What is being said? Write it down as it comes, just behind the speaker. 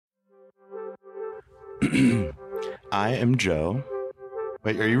I am Joe.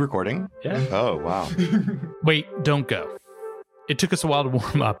 Wait, are you recording? Yeah. Oh, wow. Wait, don't go. It took us a while to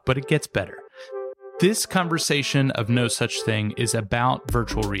warm up, but it gets better. This conversation of No Such Thing is about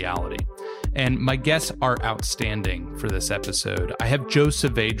virtual reality, and my guests are outstanding for this episode. I have Joe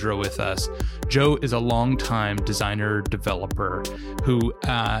Saavedra with us. Joe is a longtime designer developer who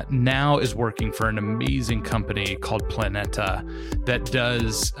now is working for an amazing company called Planeta that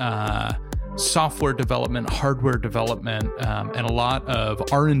does software development, hardware development, and a lot of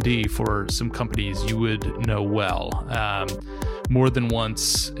R&D for some companies you would know well. More than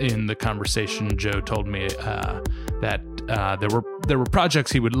once in the conversation, Joe told me that there were projects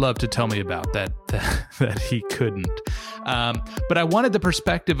he would love to tell me about that he couldn't. But I wanted the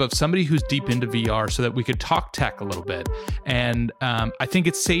perspective of somebody who's deep into VR so that we could talk tech a little bit. And I think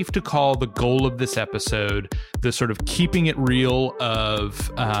it's safe to call the goal of this episode the sort of keeping it real of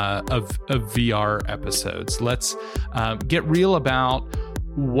VR episodes. Let's get real about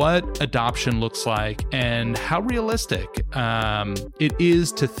what adoption looks like and how realistic it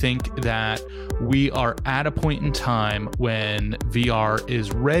is to think that we are at a point in time when VR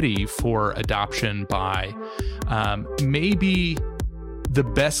is ready for adoption by maybe the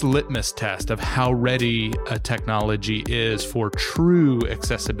best litmus test of how ready a technology is for true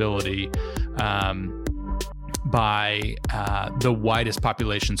accessibility by the widest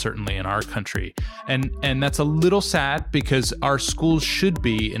population, certainly in our country. And that's a little sad because our schools should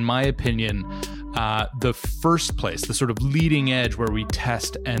be, in my opinion, the first place, the sort of leading edge where we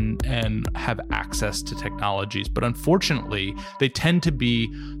test and have access to technologies. But unfortunately, they tend to be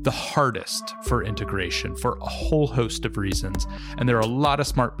the hardest for integration for a whole host of reasons. And there are a lot of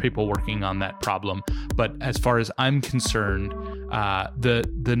smart people working on that problem. But as far as I'm concerned,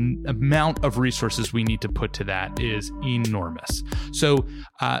 the amount of resources we need to put to that is enormous. So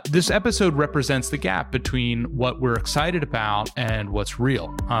this episode represents the gap between what we're excited about and what's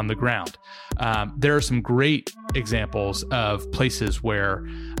real on the ground. There are some great examples of places where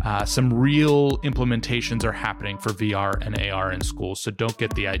some real implementations are happening for VR and AR in schools. So don't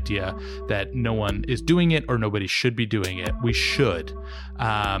get the idea that no one is doing it or nobody should be doing it. We should.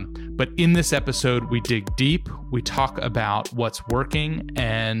 But in this episode, we dig deep. We talk about what's working,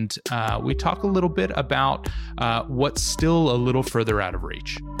 and we talk a little bit about what's still a little further out of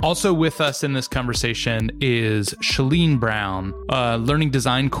reach. Also with us in this conversation is Shalene Brown, learning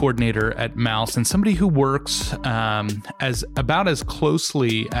design coordinator at Mouse, and somebody who works about as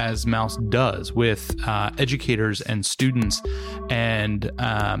closely as Mouse does with educators and students. And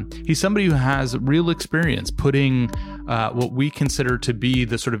he's somebody who has real experience putting what we consider to be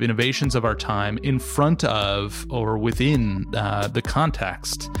the sort of innovations of our time in front of or within the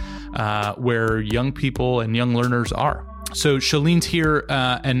context where young people and young learners are. So Shalene's here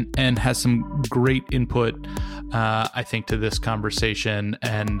and has some great input, I think, to this conversation.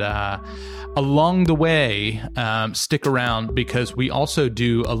 And along the way, stick around because we also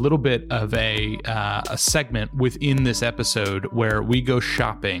do a little bit of a segment within this episode where we go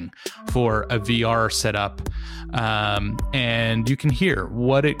shopping for a VR setup. And you can hear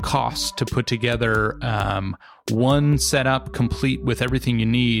what it costs to put together one setup complete with everything you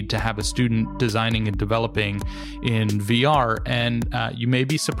need to have a student designing and developing in VR. And you may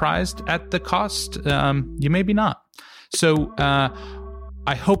be surprised at the cost. You may be not. So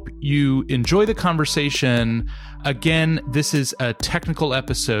I hope you enjoy the conversation. Again, this is a technical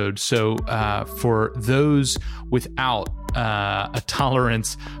episode. So for those without a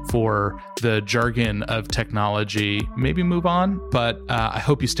tolerance for the jargon of technology, maybe move on. But I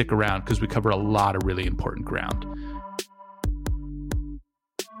hope you stick around because we cover a lot of really important ground.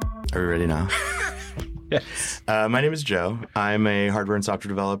 Are we ready now? Yes. My name is Joe. I'm a hardware and software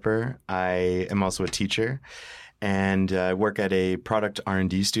developer. I am also a teacher and work at a product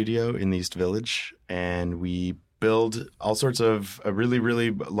R&D studio in the East Village. And we build all sorts of a really,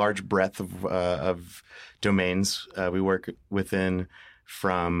 really large breadth of domains we work within,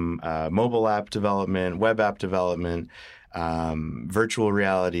 from mobile app development, web app development, virtual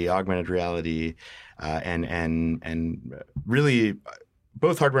reality, augmented reality, and really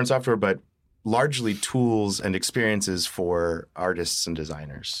both hardware and software, but largely tools and experiences for artists and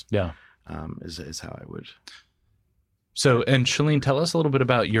designers. Yeah, is how I would. So, and Shalene, tell us a little bit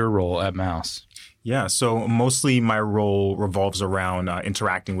about your role at Mouse. Yeah, so mostly my role revolves around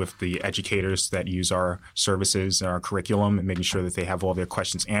interacting with the educators that use our services, our curriculum, and making sure that they have all their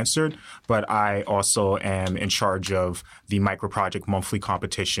questions answered. But I also am in charge of the microproject monthly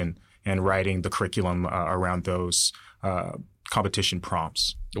competition and writing the curriculum around those competition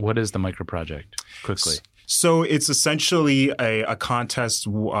prompts. What is the microproject? Quickly. So it's essentially a contest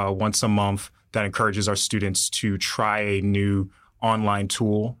once a month that encourages our students to try a new online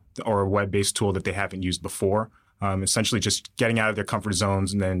tool or a web-based tool that they haven't used before. Essentially just getting out of their comfort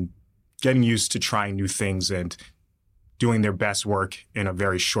zones and then getting used to trying new things and doing their best work in a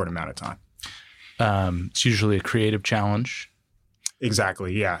very short amount of time. It's usually a creative challenge.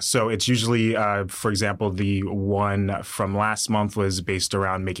 Exactly, yeah. So it's usually, for example, the one from last month was based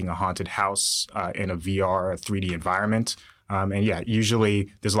around making a haunted house in a VR, 3D environment. And yeah,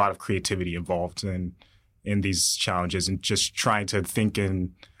 usually there's a lot of creativity involved in these challenges and just trying to think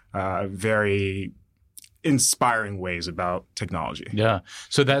in very inspiring ways about technology. Yeah.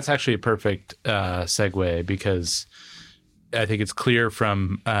 So that's actually a perfect segue, because I think it's clear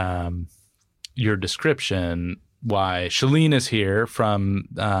from your description why Shalene is here from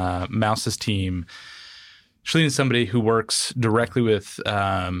Mouse's team. Shalene is somebody who works directly with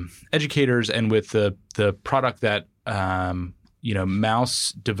educators and with the product that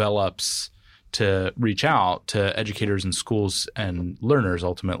Mouse develops to reach out to educators and schools and learners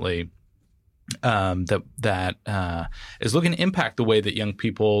ultimately. That is looking to impact the way that young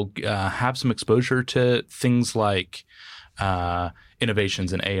people have some exposure to things like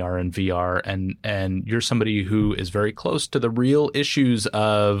innovations in AR and VR, and you're somebody who is very close to the real issues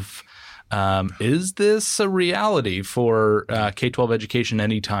of is this a reality for K-12 education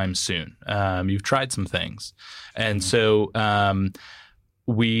anytime soon? You've tried some things, and so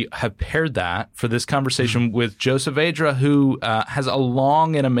we have paired that for this conversation with Joseph Adra, who has a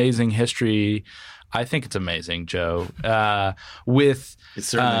long and amazing history. I think it's amazing, Joe. With it's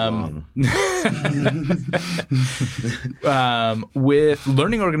certainly long. With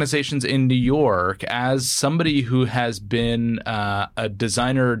learning organizations in New York, as somebody who has been a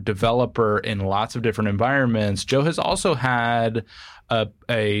designer, developer in lots of different environments, Joe has also had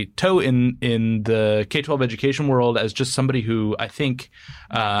a toe in the K-12 education world as just somebody who I think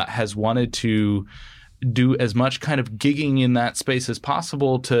has wanted to do as much kind of gigging in that space as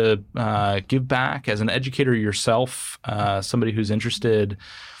possible to give back as an educator yourself, somebody who's interested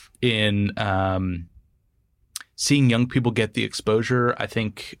in seeing young people get the exposure I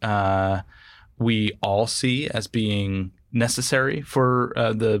think we all see as being necessary for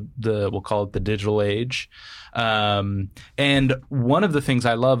the we'll call it the digital age. And one of the things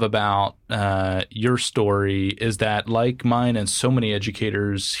I love about your story is that, like mine and so many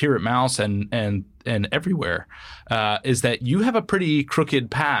educators here at Mouse and everywhere, is that you have a pretty crooked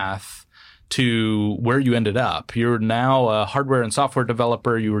path to where you ended up. You're now a hardware and software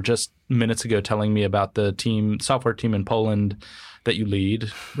developer. You were just minutes ago telling me about the software team in Poland that you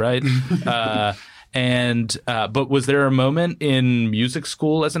lead, right? But was there a moment in music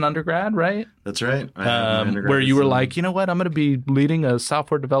school as an undergrad, right? That's right. Where you were like, you know what, I'm going to be leading a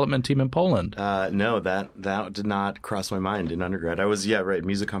software development team in Poland. No, that did not cross my mind in undergrad. I was,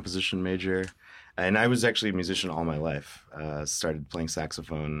 music composition major. And I was actually a musician all my life. Started playing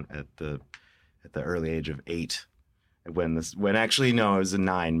saxophone at the early age of 8. When actually, no, I was a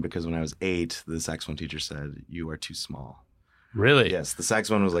 9, because when I was 8, the saxophone teacher said, "You are too small." Really? Yes, the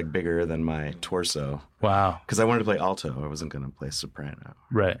saxophone was like bigger than my torso. Wow. Because I wanted to play alto. I wasn't going to play soprano.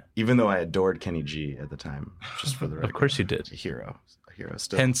 Right. Even though I adored Kenny G at the time, just for the record. Of course you did. A hero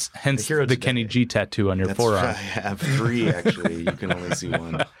still. Hence the Kenny G tattoo on your forearm. I have 3, actually. You can only see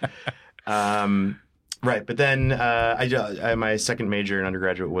 1. Right, but then my second major in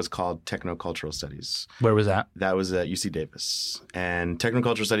undergraduate was called Technocultural Studies. Where was that? That was at UC Davis. And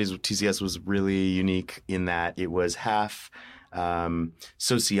Technocultural Studies with TCS was really unique in that it was half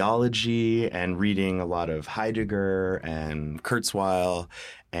sociology and reading a lot of Heidegger and Kurzweil,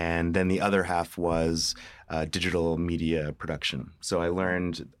 and then the other half was digital media production. So I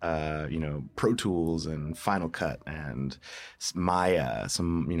learned, Pro Tools and Final Cut and Maya,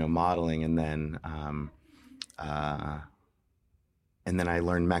 some, modeling, and then I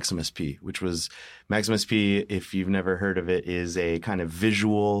learned Maximus P, which was Maximus P. If you've never heard of it, is a kind of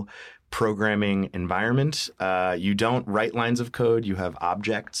visual programming environment. You don't write lines of code. You have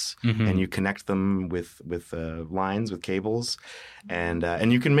objects, and you connect them with lines, with cables,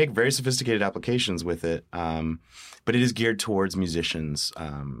 and you can make very sophisticated applications with it. But it is geared towards musicians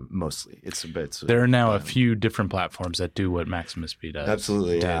mostly. There are now a few different platforms that do what Maximus P does.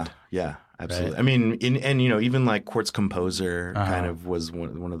 Absolutely, yeah. Absolutely. Right. I mean, even like Quartz Composer kind of was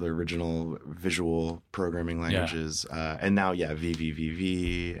one of the original visual programming languages, and now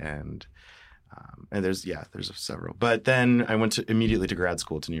VVVV and there's several. But then I went immediately to grad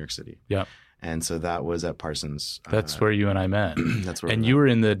school to New York City. Yeah. And so that was at Parsons. That's where you and I met. That's where. And you were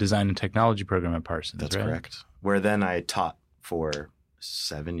in the design and technology program at Parsons. That's right? correct. Where then I taught for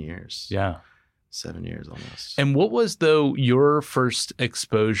 7 years. Yeah. 7 years almost. And what was, though, your first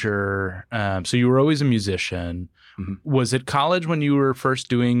exposure? So you were always a musician. Mm-hmm. Was it college when you were first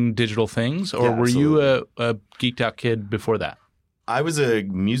doing digital things, or were you a geeked out kid before that? I was a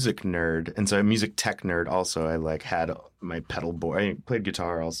music nerd, and so a music tech nerd also. I like had my pedal board. I played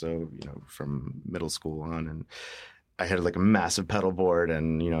guitar also, from middle school on, and I had like a massive pedal board,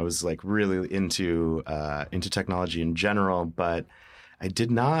 and I was like really into technology in general, but I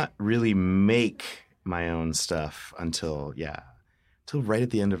did not really make my own stuff until right at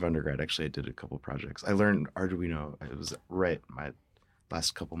the end of undergrad. Actually, I did a couple projects. I learned Arduino. It was right my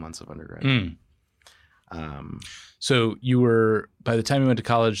last couple months of undergrad. So you were, by the time you went to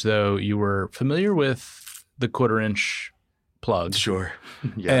college, though, you were familiar with the 1/4-inch plug. Sure.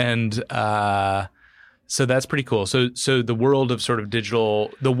 Yeah. And so that's pretty cool. So the world of sort of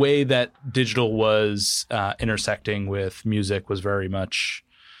digital, the way that digital was intersecting with music was very much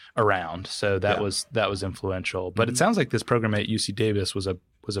around. So that was influential. But it sounds like this program at UC Davis was a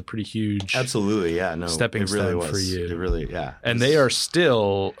pretty huge, absolutely, stepping stone for you. It really, yeah. And they are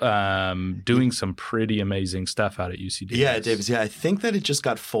still doing some pretty amazing stuff out at UC Davis. Yeah, Davis. Yeah, I think that it just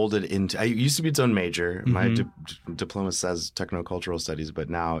got folded into. It used to be its own major. Mm-hmm. My diploma says technocultural studies, but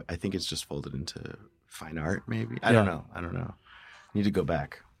now I think it's just folded into fine art. Maybe I don't know. Need to go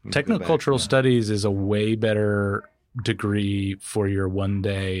back. Technocultural studies is a way better degree for your one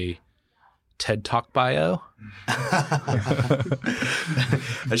day TED Talk bio. I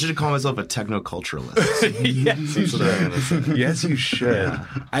should have called myself a technoculturalist. Yes, you should.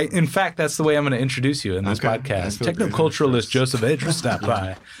 In fact, that's the way I'm going to introduce you in this podcast. Technoculturalist Joseph Adra stopped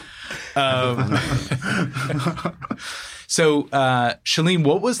by. So, Shalim,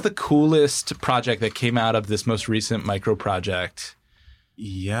 what was the coolest project that came out of this most recent micro project?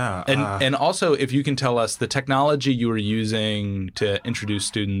 Yeah. And also, if you can tell us the technology you were using to introduce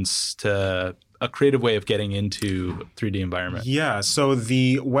students to a creative way of getting into 3D environment. Yeah. So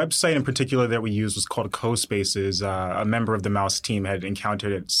the website in particular that we used was called CoSpaces. A member of the Mouse team had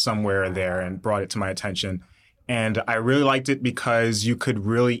encountered it somewhere there and brought it to my attention. And I really liked it because you could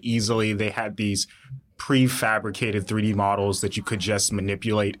really easily, they had these prefabricated 3D models that you could just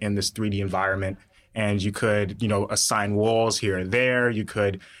manipulate in this 3D environment. And you could, assign walls here and there. You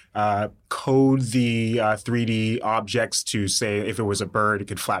could code the 3D objects to say if it was a bird, it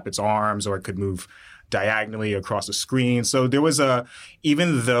could flap its arms or it could move diagonally across the screen. So there was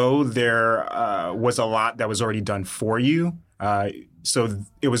even though there was a lot that was already done for you, so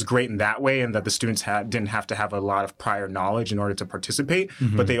it was great in that way, and that the students didn't have to have a lot of prior knowledge in order to participate,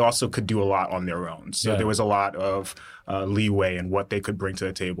 but they also could do a lot on their own. So there was a lot of leeway in what they could bring to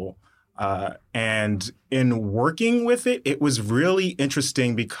the table. And in working with it, it was really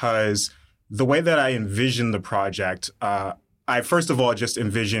interesting because the way that I envisioned the project, I first of all just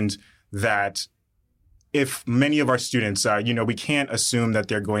envisioned that if many of our students, we can't assume that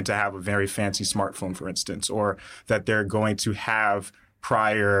they're going to have a very fancy smartphone, for instance, or that they're going to have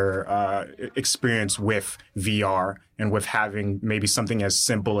prior experience with VR and with having maybe something as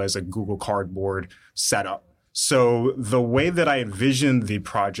simple as a Google Cardboard setup. So the way that I envisioned the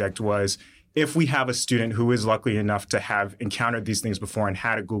project was if we have a student who is lucky enough to have encountered these things before and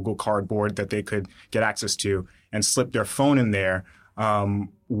had a Google Cardboard that they could get access to and slip their phone in there,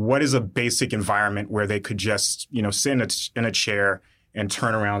 what is a basic environment where they could just, sit in a chair and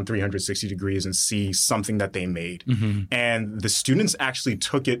turn around 360 degrees and see something that they made. Mm-hmm. And the students actually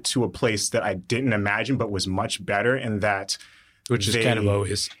took it to a place that I didn't imagine, but was much better in that. Which is kind of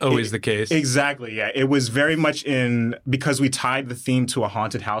always the case. Exactly, yeah. It was very much because we tied the theme to a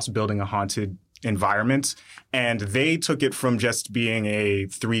haunted house, building a haunted environment, and they took it from just being a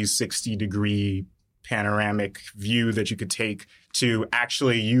 360-degree panoramic view that you could take to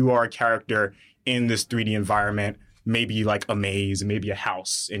actually you are a character in this 3D environment, maybe like a maze, maybe a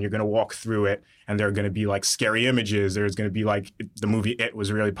house, and you're going to walk through it, and there are going to be like scary images. There's going to be like the movie It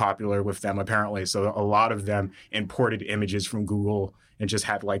was really popular with them apparently, so a lot of them imported images from Google and just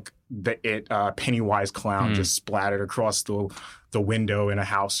had like the It Pennywise clown just splattered across the window in a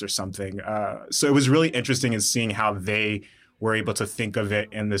house or something. So it was really interesting in seeing how they were able to think of it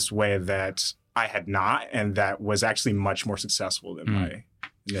in this way that I had not, and that was actually much more successful than my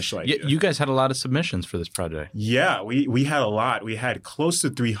initial idea. You guys had a lot of submissions for this project. Yeah, we had a lot. We had close to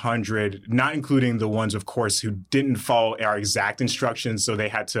 300, not including the ones, of course, who didn't follow our exact instructions, so they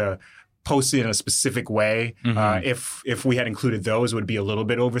had to post it in a specific way. Mm-hmm. If we had included those, it would be a little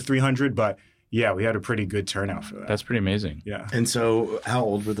bit over 300, but Yeah, we had a pretty good turnout for that. That's pretty amazing. Yeah. And so how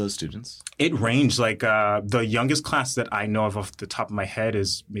old were those students? It ranged. Like the youngest class that I know of off the top of my head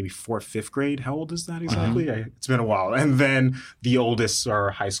is maybe 4th, 5th grade. How old is that exactly? It's been a while. And then the oldest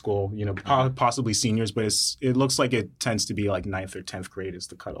are high school, possibly seniors, but it looks like it tends to be like 9th or 10th grade is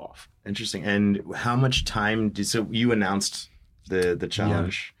the cutoff. Interesting. And how much time so you announced the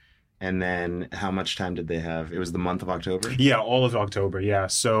challenge? And then how much time did they have? It was the month of October? Yeah, all of October, yeah.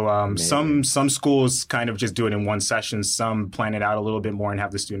 So some schools kind of just do it in one session. Some plan it out a little bit more and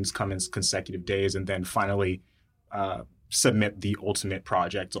have the students come in consecutive days and then finally submit the ultimate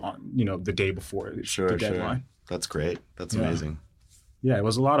project on, the day before the deadline. Sure. That's great. That's amazing. Yeah, it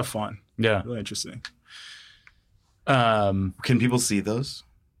was a lot of fun. Yeah. Really interesting. Can people see those?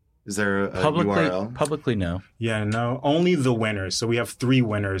 Is there a URL? Publicly, no. Yeah, no, only the winners. So we have 3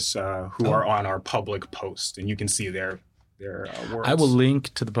 winners who are on our public post, and you can see their words. I will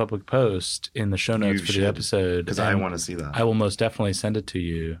link to the public post in the show notes for the episode. Because I want to see that. I will most definitely send it to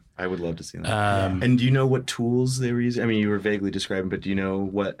you. I would love to see that. And do you know what tools they were using? I mean, you were vaguely describing, but do you know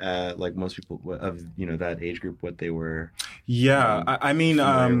what, like most people of that age group, what they were? Yeah, I mean,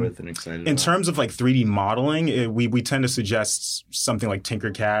 with and excited in about? terms of like 3D modeling, we tend to suggest something like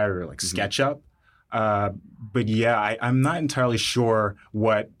Tinkercad or like SketchUp. But yeah, I'm not entirely sure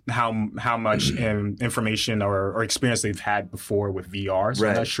how much information or experience they've had before with VR. So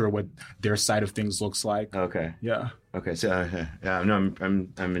I'm not sure what their side of things looks like. Okay. Yeah. Okay. So no,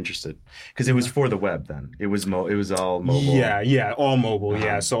 I'm interested because it was for the web. Then it was all mobile. Yeah, all mobile.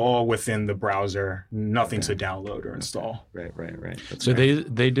 Yeah, so all within the browser, nothing to download or install. Right. That's so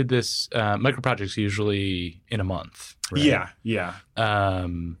great. they did this micro projects usually in a month. Right? Yeah.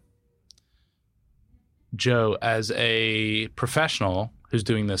 Joe, as a professional who's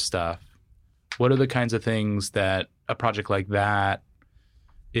doing this stuff, what are the kinds of things that a project like that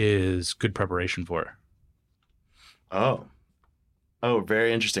is good preparation for? Oh,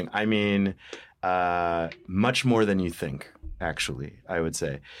 very interesting. I mean, much more than you think, actually, I would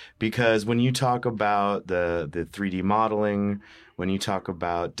say. Because when you talk about the 3D modeling, when you talk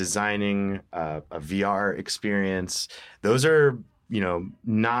about designing a VR experience, those are,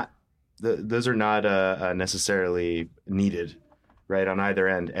 not necessarily needed, right, on either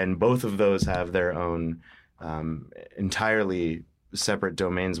end. And both of those have their own entirely separate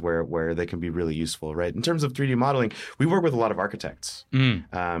domains where they can be really useful, right? In terms of 3D modeling, we work with a lot of architects.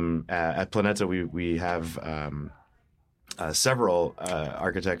 At Planeta, we have several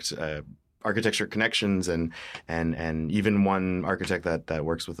architecture connections and even one architect that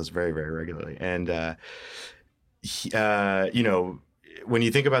works with us very, very regularly. And, when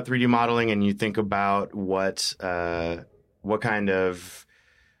you think about 3D modeling and you think about what kind of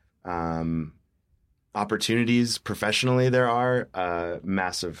opportunities professionally there are,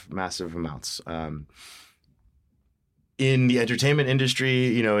 massive amounts. In the entertainment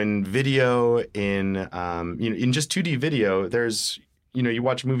industry, in video, in just 2D video, there's, you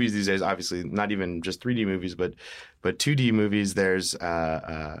watch movies these days, obviously not even just 3D movies, but 2D movies, there's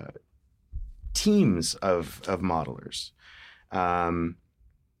teams of modelers.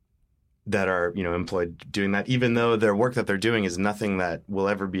 That are, employed doing that, even though their work that they're doing is nothing that will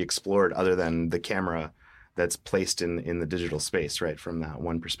ever be explored other than the camera that's placed in the digital space, right, from that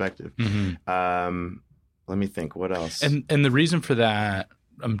one perspective. Mm-hmm. Let me think, what else? And the reason for that,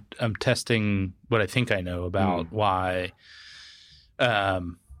 I'm testing what I think I know about why.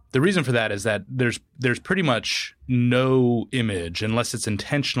 The reason for that is that there's pretty much no image, unless it's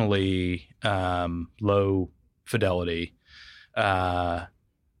intentionally low fidelity,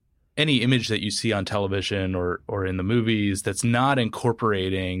 any image that you see on television or in the movies that's not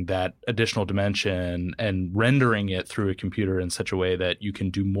incorporating that additional dimension and rendering it through a computer in such a way that you can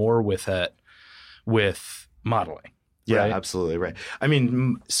do more with it with modeling. Yeah, right? Absolutely right. I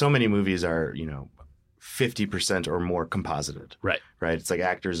mean, so many movies are, 50% or more composited. Right. It's like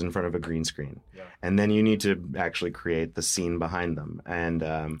actors in front of a green screen. Yeah. And then you need to actually create the scene behind them. And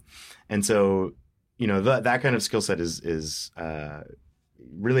so, that kind of skill set is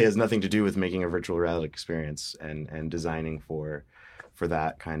really has nothing to do with making a virtual reality experience and designing for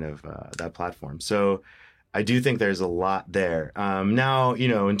that kind of that platform. So I do think there's a lot there. Now,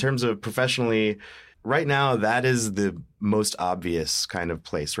 in terms of professionally, right now, that is the most obvious kind of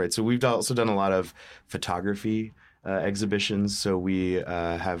place, right? So we've also done a lot of photography exhibitions. So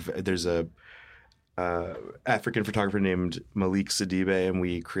there's a African photographer named Malik Sidibe, and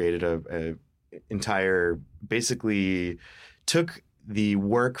we created a entire, basically took the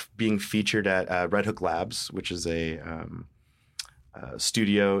work being featured at Red Hook Labs, which is a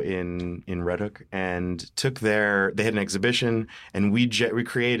studio in Red Hook and they had an exhibition, and we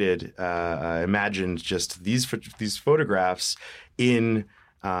recreated, imagined just these photographs in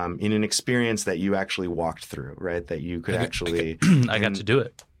an experience that you actually walked through, right? That you could actually. I got to do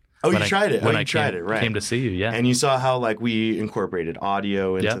it. Oh, you tried it. When you tried it, right? Came to see you, yeah. And you saw how we incorporated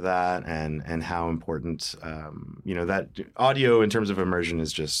audio into that, and how important that audio in terms of immersion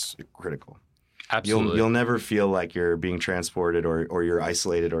is just critical. Absolutely. You'll never feel like you're being transported or you're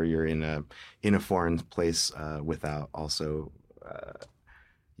isolated or you're in a foreign place without also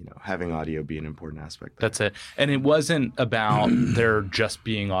having audio be an important aspect there. That's it. And it wasn't about there just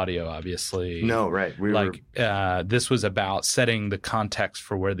being audio, obviously. No, right. This was about setting the context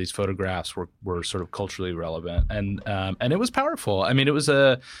for where these photographs were sort of culturally relevant, and it was powerful. I mean, it was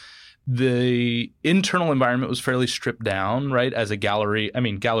the internal environment was fairly stripped down, right? As a gallery, I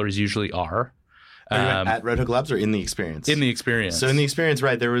mean, galleries usually are. At Red Hook Labs or in the experience? In the experience. So in the experience,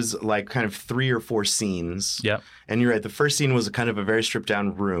 right, there was kind of 3 or 4 scenes. Yep. And you're right. The first scene was kind of a very stripped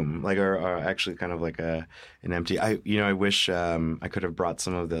down room, or actually kind of like an empty. I wish I could have brought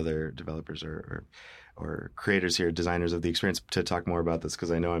some of the other developers or creators here, designers of the experience, to talk more about this,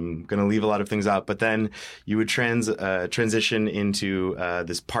 because I know I'm going to leave a lot of things out. But then you would transition into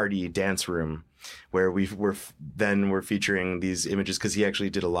this party dance room, where we're featuring these images, because he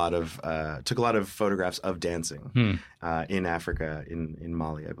actually did took a lot of photographs of dancing in Africa, in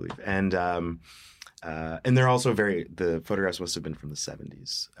Mali, I believe, and they're also the photographs must have been from the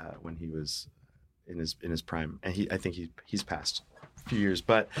 70s when he was in his prime, and I think he's passed a few years,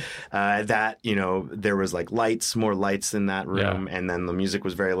 but there was more lights in that room, and then the music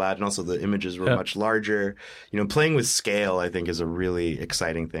was very loud, and also the images were much larger. Playing with scale, I think, is a really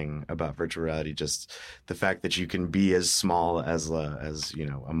exciting thing about virtual reality. Just the fact that you can be as small as a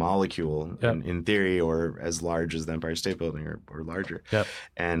molecule in theory, or as large as the Empire State Building, or larger. Yep.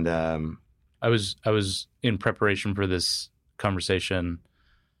 And I was in preparation for this conversation.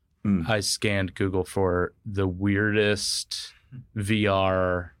 I scanned Google for the weirdest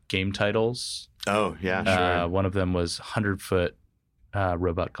VR game titles. Oh, yeah, sure. One of them was 100-Foot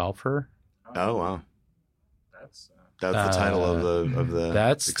Robot Golfer. Oh, wow. That's the title of the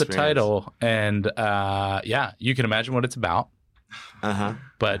That's experience. The title. And you can imagine what it's about. Uh-huh.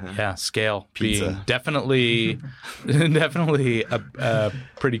 But scale Pizza. Being definitely a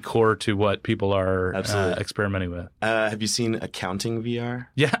pretty core to what people are experimenting with. Have you seen Accounting VR?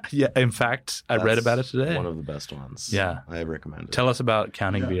 Yeah. In fact, I read about it today. One of the best ones. Yeah. I recommend it. Tell us about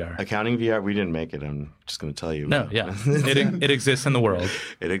Accounting VR. Accounting VR, we didn't make it. I'm just going to tell you. No, yeah. It exists in the world.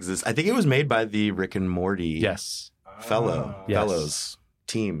 It exists. I think it was made by the Rick and Morty fellows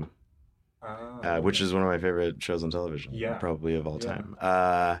team. Which is one of my favorite shows on television, probably of all time.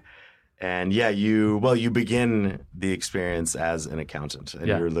 And you begin the experience as an accountant, and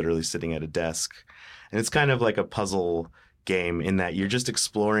you're literally sitting at a desk, and it's kind of like a puzzle game in that you're just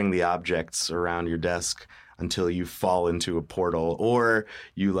exploring the objects around your desk until you fall into a portal, or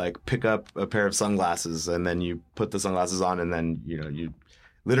you pick up a pair of sunglasses and then you put the sunglasses on, and then you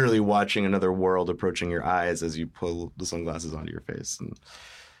literally watching another world approaching your eyes as you pull the sunglasses onto your face.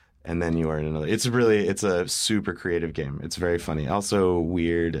 And then you are in another. It's a super creative game. It's very funny. Also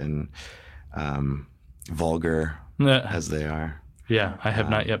weird and vulgar as they are. Yeah, I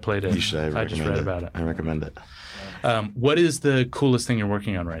have not yet played it. You should. I just read about it. I recommend it. What is the coolest thing you're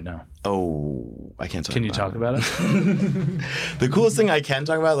working on right now? Oh, I can't talk about it. Can you talk about it? The coolest thing I can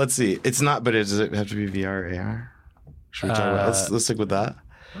talk about, let's see. It's not, but does it have to be VR, AR? Should we talk about it? Let's stick with that.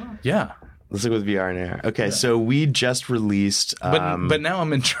 Yeah. Let's stick with VR and AR. Okay, so we just released. But now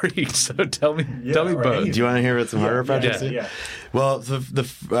I'm intrigued. So tell me both. Do you want to hear about some hardware projects? Yeah. Well,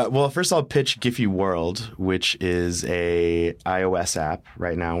 first I'll pitch Giphy World, which is a iOS app.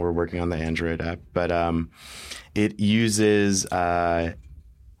 Right now, we're working on the Android app, but it uses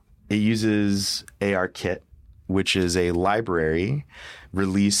ARKit, which is a library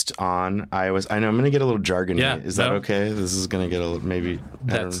released on iOS. I know I'm going to get a little jargony. Yeah, is that okay? This is going to get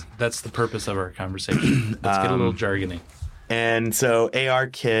That's the purpose of our conversation. Let's get a little jargony. And so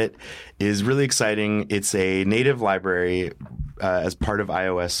ARKit is really exciting. It's a native library as part of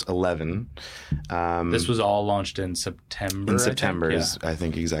iOS 11. This was all launched in September. I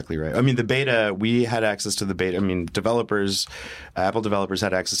think exactly right. I mean, the beta, we had access to the beta. I mean, Apple developers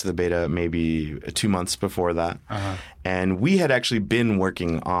had access to the beta maybe 2 months before that. Uh-huh. And we had actually been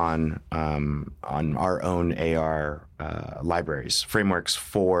working on our own AR libraries, frameworks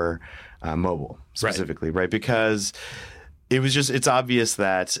for mobile specifically, right? Because it's obvious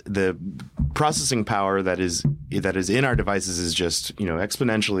that processing power that is in our devices is just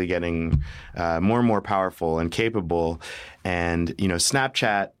exponentially getting more and more powerful and capable. And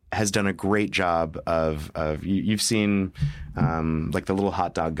Snapchat has done a great job of you've seen like the little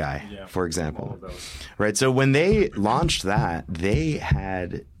hot dog guy, for example, right? So when they launched that, they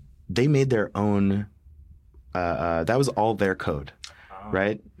made their own. That was all their code,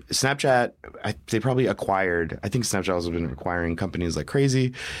 right? Snapchat, they probably acquired. I think Snapchat has been acquiring companies like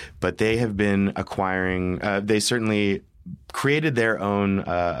crazy, but they have been acquiring. They certainly created their own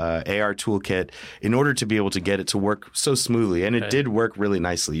AR toolkit in order to be able to get it to work so smoothly, and it did work really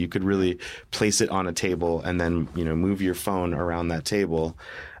nicely. You could really place it on a table and then move your phone around that table.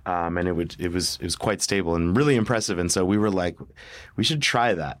 And it was quite stable and really impressive. And so we were like, we should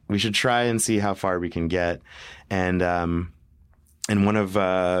try that. We should try and see how far we can get. And one of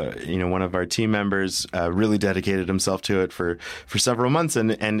our team members really dedicated himself to it for several months.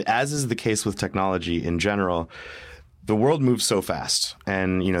 And as is the case with technology in general, the world moves so fast,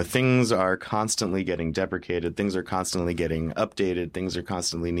 and things are constantly getting deprecated, things are constantly getting updated, things are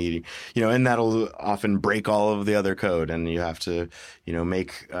constantly needing, and that'll often break all of the other code, and you have to,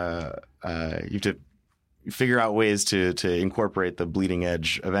 make you have to figure out ways to incorporate the bleeding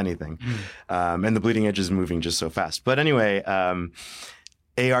edge of anything, and the bleeding edge is moving just so fast. But anyway,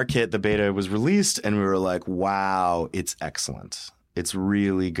 ARKit, the beta was released, and we were like, wow, it's excellent. It's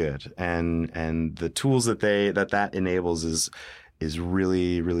really good, and the tools that enables is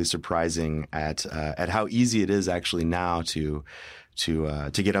really, really surprising at how easy it is actually now to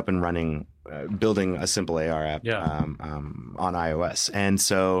get up and running, building a simple AR app on iOS. And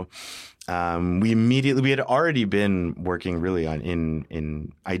so we had already been working really on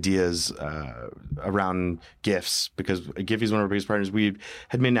in ideas around GIFs, because Giphy is one of our biggest partners. We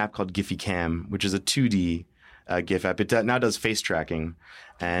had made an app called Giphy Cam, which is a 2D GIF app. It now does face tracking,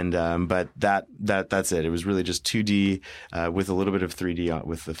 and but that's it. It was really just 2D with a little bit of 3D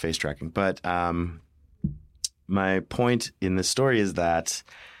with the face tracking. But my point in this story is that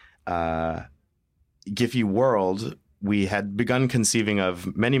Giphy World we had begun conceiving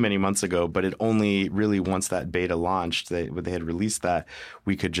of many, many months ago, but it only really once that beta launched, they had released that,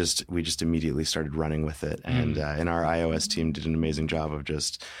 we just immediately started running with it, and our iOS team did an amazing job of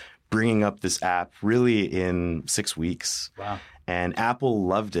just bringing up this app really in 6 weeks. Wow. And Apple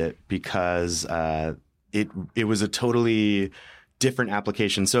loved it because it was a totally different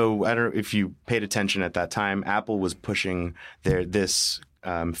application. So I don't know if you paid attention at that time, Apple was pushing this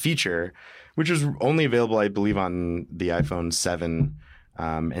feature, which was only available, I believe, on the iPhone 7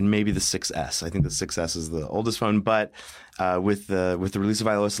 and maybe the 6S. I think the 6S is the oldest phone. But with the release of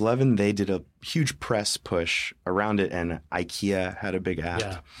iOS 11, they did a huge press push around it, and IKEA had a big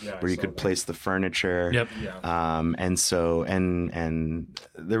app where you could place the furniture. Yep. And so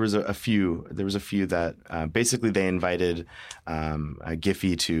there was a few that basically they invited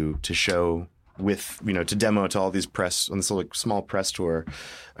Giphy to show with, to demo to all these press on this like small press tour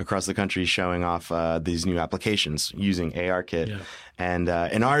across the country, showing off these new applications using ARKit. Yeah.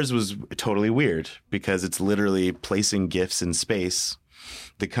 And ours was totally weird because it's literally placing GIFs in space.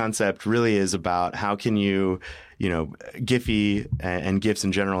 The concept really is about how can you, Giphy and GIFs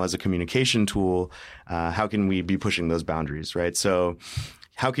in general as a communication tool, how can we be pushing those boundaries, right? So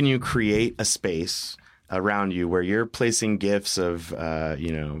how can you create a space around you where you're placing GIFs of,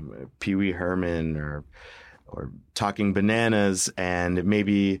 Pee Wee Herman or Talking Bananas, and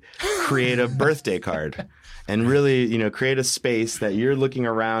maybe create a birthday card and really, create a space that you're looking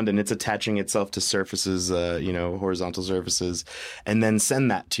around and it's attaching itself to surfaces, horizontal surfaces, and then send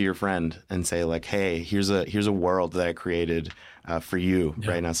that to your friend and say like, hey, here's a world that I created for you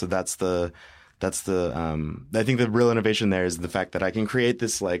right now. So that's the I think the real innovation there is the fact that I can create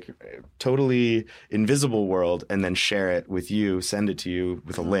this like totally invisible world and then share it with you, send it to you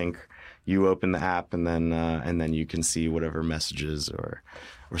with a link. You open the app and then you can see whatever messages or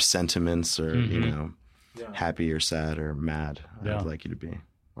sentiments or happy or sad or mad I'd like you to be,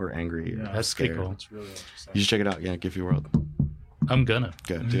 or angry. Or that's scared. pretty cool. It's really interesting. You should check it out. Yeah, Giphy World. I'm gonna.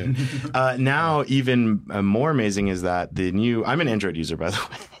 Good, do it. Now, even more amazing is that I'm an Android user, by the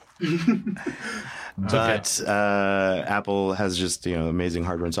way. But Apple has just amazing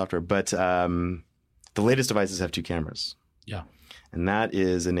hardware and software. But the latest devices have 2 cameras. Yeah, and that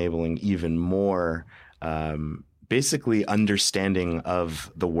is enabling even more, basically understanding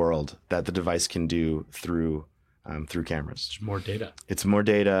of the world that the device can do through cameras. It's more data. It's more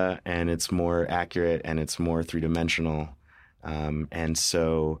data, and it's more accurate, and it's more 3-dimensional, and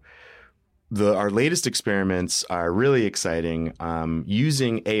so. Our latest experiments are really exciting,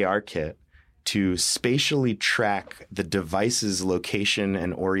 using ARKit to spatially track the device's location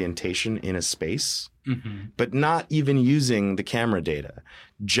and orientation in a space, but not even using the camera data,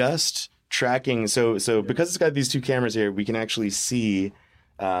 just tracking. So because it's got these two cameras here, we can actually see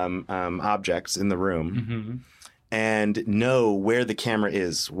objects in the room and know where the camera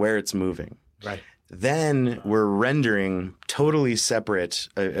is, where it's moving. Right. Then we're rendering totally separate,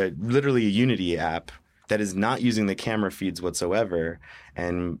 literally a Unity app that is not using the camera feeds whatsoever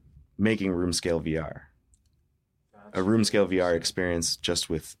and making room scale VR. A room scale VR experience just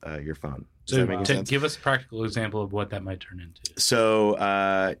with your phone. Does that make sense? Give us a practical example of what that might turn into.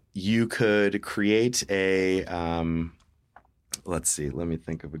 So you could create a, let's see, let me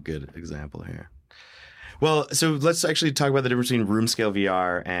think of a good example here. Well, so let's actually talk about the difference between room scale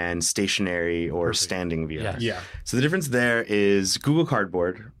VR and stationary or standing VR. Yes. Yeah. So the difference there is Google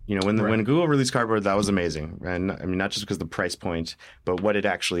Cardboard. You know, when Google released Cardboard, that was amazing. And I mean, not just because of the price point, but what it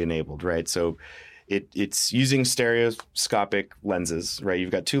actually enabled, right? So it's using stereoscopic lenses, right? You've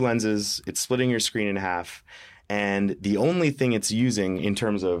got two lenses. It's splitting your screen in half. And the only thing it's using in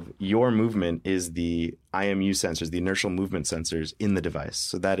terms of your movement is the IMU sensors, the inertial movement sensors in the device.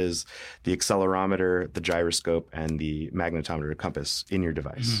 So that is the accelerometer, the gyroscope, and the magnetometer, compass in your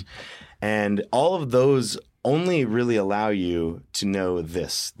device. And all of those only really allow you to know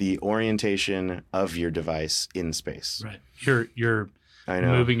this, the orientation of your device in space. Right. You're I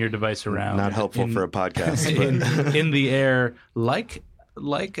know. moving your device around. Not helpful for a podcast. But in the air, like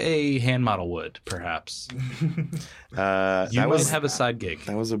a hand model would, perhaps. You might have a side gig.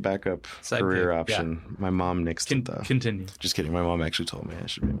 That was a backup Side career gig, option. My mom nixed it, though. Continue. Just kidding. My mom actually told me I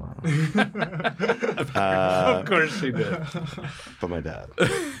should be a model. Of course she did. But my dad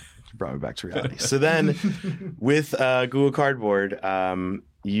brought me back to reality. So then with Google Cardboard,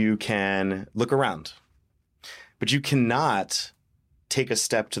 you can look around. But you cannot take a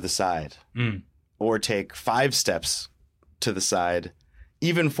step to the side or take 5 steps to the side,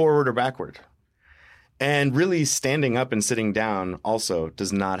 even forward or backward. And really standing up and sitting down also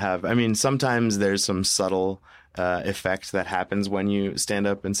does not have, I mean, sometimes there's some subtle effect that happens when you stand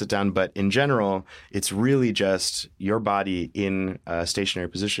up and sit down. But in general, it's really just your body in a stationary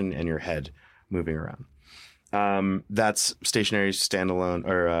position and your head moving around. That's stationary standalone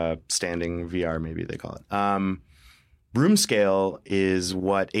or standing VR, maybe they call it. Room scale is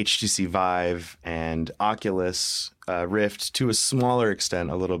what HTC Vive and Oculus Rift, to a smaller extent,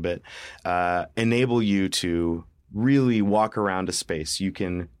 a little bit, enable you to really walk around a space. You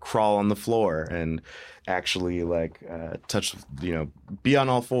can crawl on the floor and actually touch, be on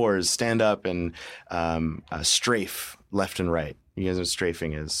all fours, stand up and strafe left and right. You guys know what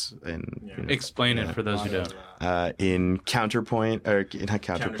strafing is. Explain it for those who don't. In Counterpoint, or not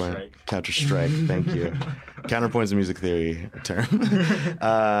Counterpoint, Counter-Strike. Thank you. Counterpoint's a music theory term.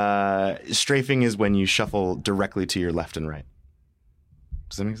 Strafing is when you shuffle directly to your left and right.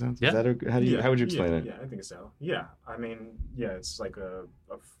 Does that make sense? Yeah. How would you explain it? Yeah, I think so. Yeah, I mean, it's like a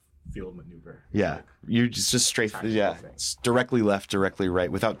field maneuver. Yeah, you just strafe. Yeah, it's directly left, directly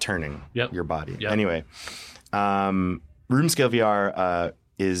right, without turning your body. Yep. Anyway, room scale VR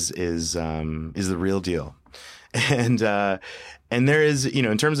is the real deal, and there is,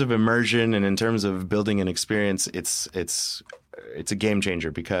 in terms of immersion and in terms of building an experience, it's a game changer,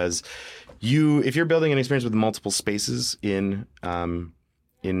 because if you're building an experience with multiple spaces in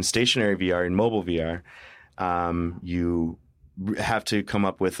stationary VR, in mobile VR, you have to come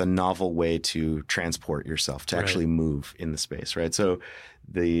up with a novel way to transport yourself, to actually move in the space, right? So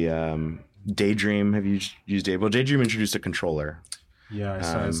the Daydream, have you used Daydream? Well, Daydream introduced a controller. Yeah, I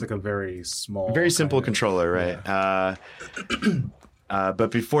saw it's like a very small, very simple controller, right? Yeah.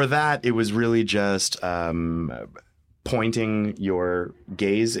 But before that, it was really just pointing your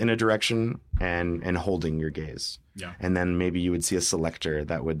gaze in a direction and holding your gaze. Yeah. And then maybe you would see a selector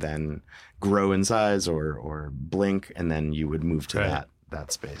that would then grow in size or blink, and then you would move to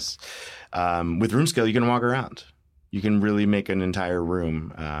that space. With room scale, you can walk around. You can really make an entire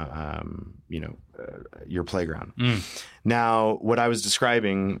room, your playground. Now, what I was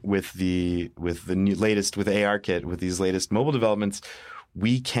describing with the new latest, with ARKit, with these latest mobile developments,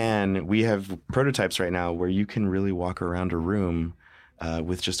 we have prototypes right now where you can really walk around a room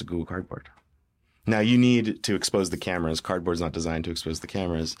with just a Google Cardboard. Now, you need to expose the cameras. Cardboard's not designed to expose the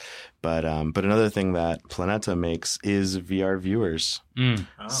cameras, but another thing that Planeta makes is VR viewers. Oh.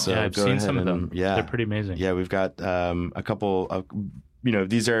 So I've seen some of them. Yeah, they're pretty amazing. Yeah, we've got a couple of,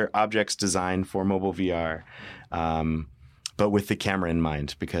 these are objects designed for mobile VR, but with the camera in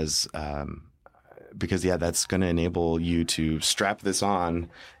mind, because that's going to enable you to strap this on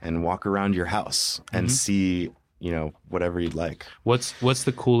and walk around your house and see whatever you'd like. What's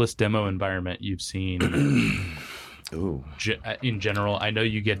the coolest demo environment you've seen? Ooh. In general, I know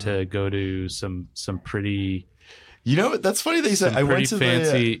you get to go to some pretty. That's funny that you said. I went to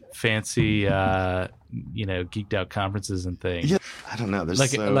fancy, geeked out conferences and things. Yeah, I don't know. There's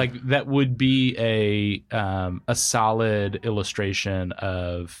like that would be a solid illustration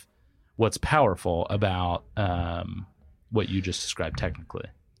of what's powerful about what you just described technically.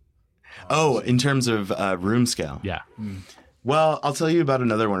 Oh, in terms of room scale. Yeah. Well, I'll tell you about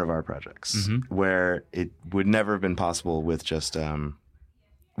another one of our projects where it would never have been possible with just a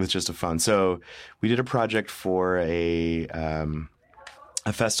phone. So we did a project for a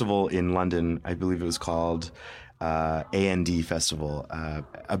festival in London. I believe it was called AND Festival,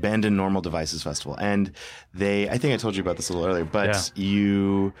 Abandoned Normal Devices Festival. And I think I told you about this a little earlier, but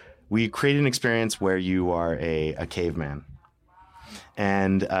we created an experience where you are a caveman.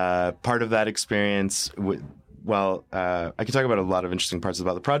 And part of that experience, I could talk about a lot of interesting parts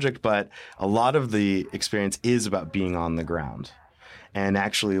about the project, but a lot of the experience is about being on the ground. And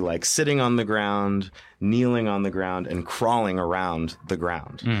actually like sitting on the ground, kneeling on the ground, and crawling around the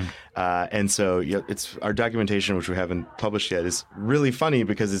ground. And so it's our documentation, which we haven't published yet, is really funny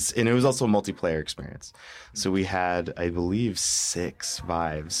because it was also a multiplayer experience. So we had, I believe, 6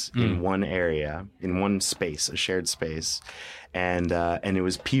 Vives in one area, in one space, a shared space. And it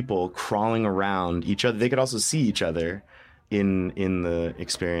was people crawling around each other. They could also see each other in the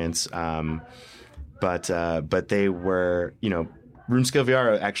experience. But they were, Room Scale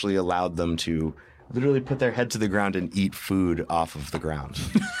VR actually allowed them to literally put their head to the ground and eat food off of the ground.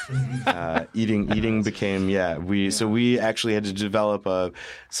 Eating became, So we actually had to develop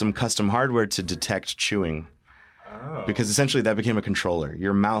some custom hardware to detect chewing. Because essentially that became a controller.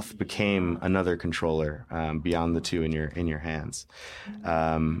 Your mouth became another controller beyond the two in your hands.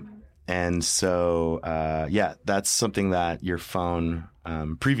 And so, that's something that your phone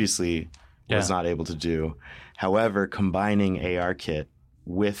previously was not able to do. However, combining ARKit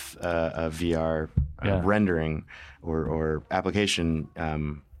with a VR rendering or application,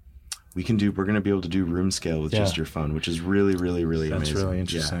 we're going to be able to do room scale with just your phone, which is really, really, really amazing. That's really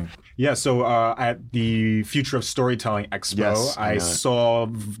interesting. Yeah, so at the Future of Storytelling Expo, I saw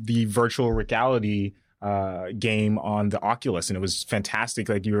the virtual reality game on the Oculus, and it was fantastic.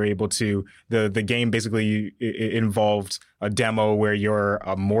 Like you were able to, the game basically it involved a demo where you're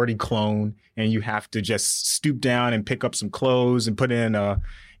a Morty clone and you have to just stoop down and pick up some clothes and put it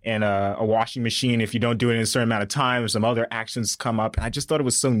in a washing machine. If you don't do it in a certain amount of time, some other actions come up. And I just thought it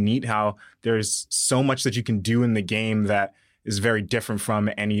was so neat how there's so much that you can do in the game that is very different from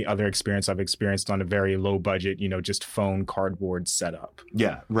any other experience I've experienced on a very low budget, just phone cardboard setup.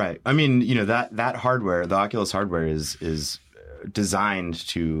 Yeah, right. I mean, that hardware, the Oculus hardware is designed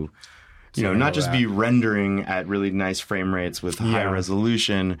to, not just be rendering at really nice frame rates with high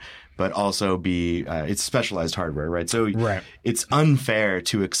resolution, but also be it's specialized hardware, right? So it's unfair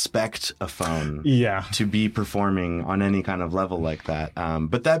to expect a phone to be performing on any kind of level like that.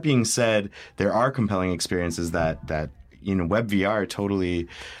 But that being said, there are compelling experiences that web VR totally.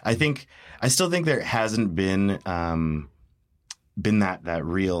 I still think there hasn't been that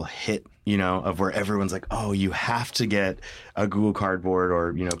real hit, of where everyone's like, oh, you have to get a Google Cardboard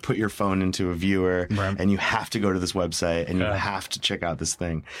or, put your phone into a viewer and you have to go to this website and you have to check out this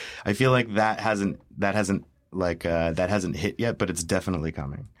thing. I feel like that hasn't hit yet, but it's definitely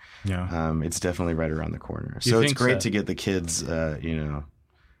coming. Yeah. It's definitely right around the corner. So it's great to get the kids,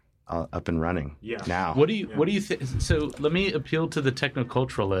 up and running now. What do you think? So let me appeal to the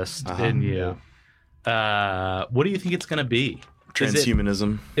technoculturalist in you. What do you think it's going to be?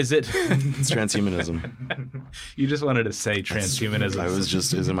 Transhumanism. Is it? It's transhumanism. You just wanted to say transhumanism.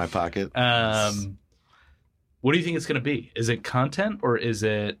 It was in my pocket. What do you think it's going to be? Is it content or is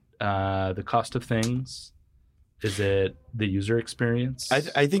it the cost of things? Is it the user experience?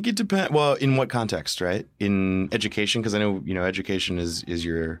 I think it depends. Well, in what context, right? In education, because I know education is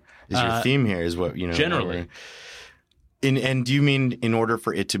your theme here. Is what generally. And do you mean in order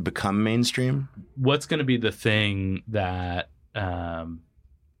for it to become mainstream? What's going to be the thing that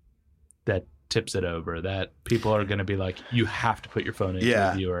that tips it over? That people are going to be like, you have to put your phone in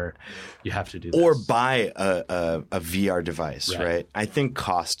your viewer, you have to do this. Or buy a VR device, right? I think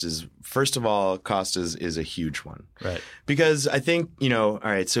cost is a huge one, right? Because I think all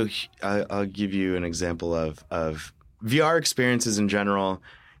right. So I'll give you an example of VR experiences in general.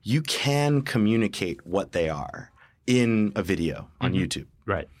 You can communicate what they are in a video on YouTube.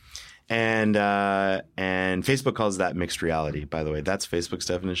 Right. And Facebook calls that mixed reality, by the way. That's Facebook's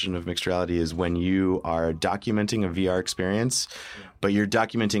definition of mixed reality, is when you are documenting a VR experience, but you're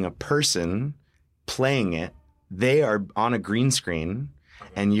documenting a person playing it they are on a green screen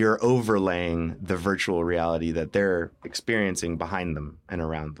and you're overlaying the virtual reality that they're experiencing behind them and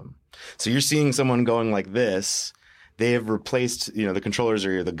around them. So you're seeing someone going like this. They have replaced, the controllers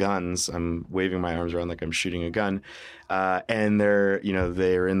are the guns. I'm waving my arms around like I'm shooting a gun. And they're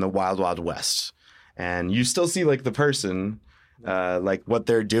in the wild, wild west. And you still see like the person, like what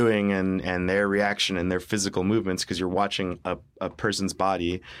they're doing and their reaction and their physical movements because you're watching a person's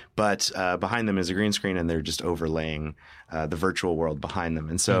body, but behind them is a green screen and they're just overlaying the virtual world behind them.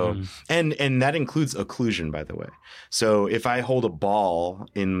 And so, and that includes occlusion, by the way. So if I hold a ball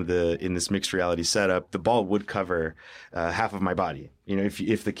in this mixed reality setup, the ball would cover half of my body.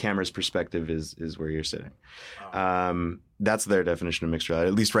 If the camera's perspective is where you're sitting. That's their definition of mixed reality.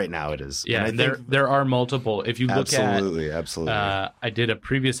 At least right now it is. Yeah, and there are multiple. If you look absolutely. I did a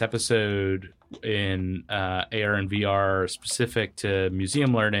previous episode in AR and VR specific to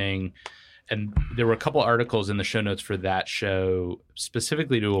museum learning, and there were a couple articles in the show notes for that show,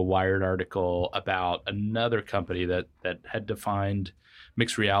 specifically to a Wired article about another company that had defined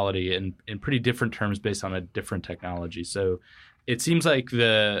mixed reality in pretty different terms based on a different technology. So it seems like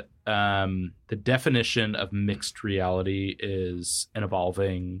the definition of mixed reality is an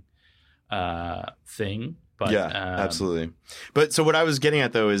evolving thing. But, yeah, absolutely. But so what I was getting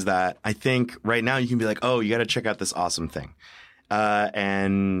at, though, is that I think right now you can be like, oh, you got to check out this awesome thing.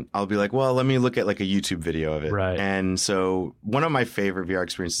 And I'll be like, well, let me look at like a YouTube video of it. Right. And so one of my favorite VR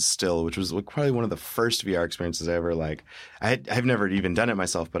experiences still, which was probably one of the first VR experiences I ever I've never even done it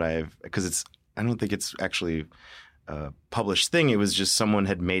myself, but I don't think it's actually a published thing. It was just someone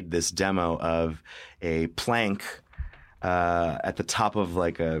had made this demo of a plank at the top of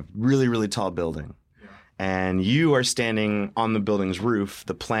like a really, really tall building. And you are standing on the building's roof.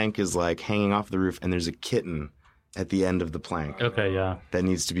 The plank is like hanging off the roof, and there's a kitten at the end of the plank. Okay, yeah. That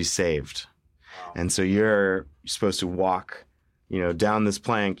needs to be saved. And so you're supposed to walk, down this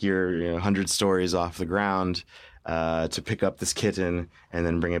plank. You're 100 stories off the ground to pick up this kitten and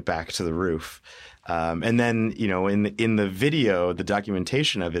then bring it back to the roof. And then, in the video, the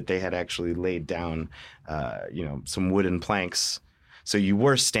documentation of it, they had actually laid down, some wooden planks. So you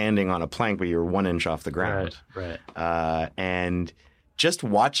were standing on a plank, but you were 1 inch off the ground. Right. And just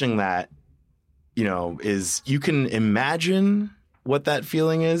watching that, is you can imagine what that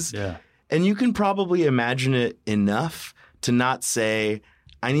feeling is. Yeah. And you can probably imagine it enough to not say,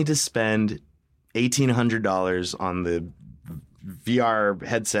 I need to spend $1,800 on the VR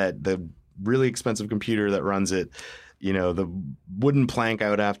headset, the really expensive computer that runs it, the wooden plank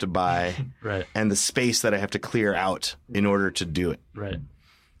I would have to buy, right, and the space that I have to clear out in order to do it. Right.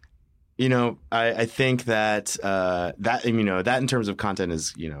 I think that that in terms of content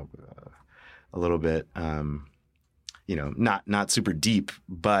is a little bit not super deep,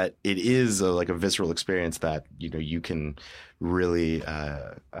 but it is like a visceral experience that you can really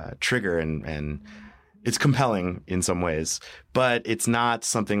trigger and it's compelling in some ways, but it's not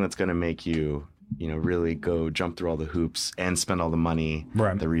something that's going to make you really go jump through all the hoops and spend all the money,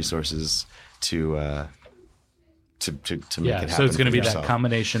 right, the resources to make it happen. So it's going to be yourself. that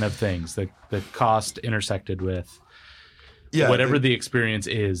combination of things, the cost intersected with whatever the experience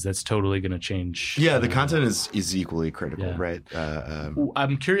is, that's totally going to change. Yeah, the content is equally critical, right?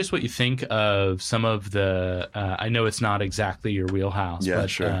 I'm curious what you think of some of the. I know it's not exactly your wheelhouse, but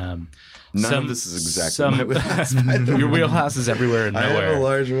sure. None of this is exactly my wheelhouse. Your wheelhouse is everywhere and nowhere. I have a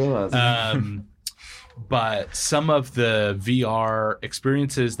large wheelhouse. But some of the VR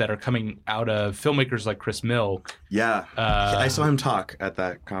experiences that are coming out of filmmakers like Chris Milk. Yeah. I saw him talk at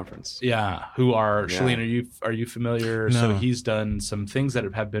that conference. Yeah. Who are, Shalene, are you familiar? No. So he's done some things that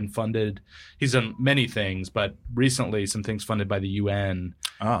have been funded. He's done many things, but recently some things funded by the UN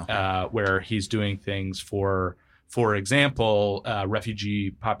where he's doing things for example, refugee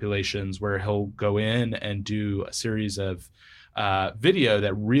populations, where he'll go in and do a series of video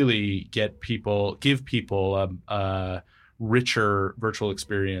that really give people a richer virtual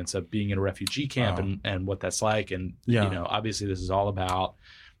experience of being in a refugee camp and what that's like. And obviously this is all about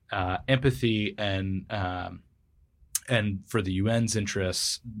empathy and for the UN's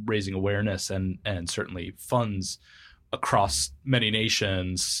interests, raising awareness and certainly funds across many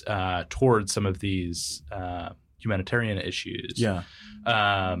nations towards some of these humanitarian issues. Yeah.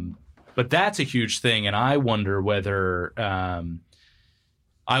 But that's a huge thing, and I wonder whether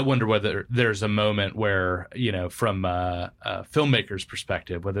there's a moment where, from a filmmaker's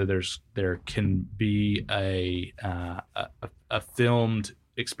perspective, whether there can be a filmed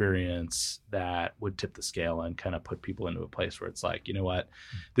experience that would tip the scale and kind of put people into a place where it's like, you know what,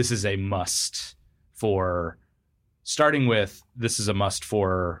 this is a must for starting with this is a must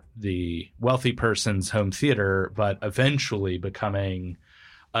for the wealthy person's home theater, but eventually becoming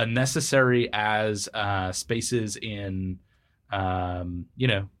necessary as spaces in,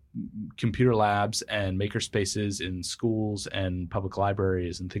 computer labs and maker spaces in schools and public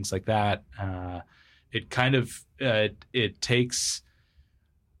libraries and things like that. It kind of it takes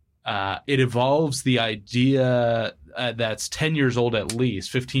it evolves the idea that's 10 years old at least,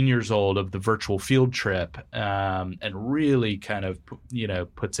 15 years old of the virtual field trip, and really kind of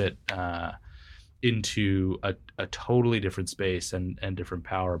puts it into a totally different space and different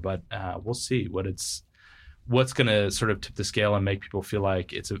power. But we'll see what's going to sort of tip the scale and make people feel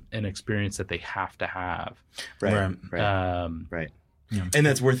like it's an experience that they have to have. Right. Yeah. And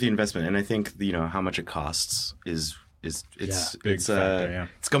that's worth the investment. And I think how much it costs is it's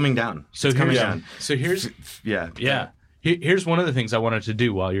coming down. Here's one of the things I wanted to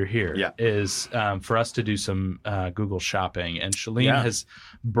do while you're here is for us to do some Google shopping. And Shalene has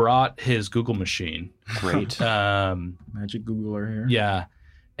brought his Google machine. Great. Magic Googler here. Yeah.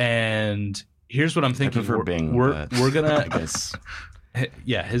 And here's what I'm thinking. I prefer Bing. We're gonna, I guess.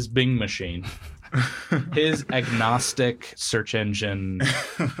 Yeah, his Bing machine, his agnostic search engine.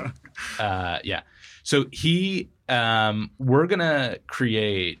 So we're gonna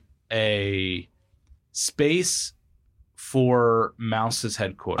create a space for Mouse's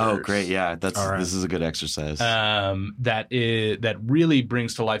headquarters. Oh, great! Yeah, this is a good exercise. That really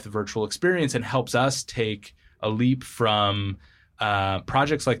brings to life the virtual experience and helps us take a leap from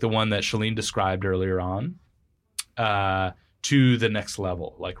projects like the one that Shalene described earlier on to the next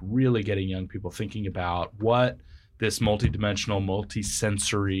level, like really getting young people thinking about what this multidimensional,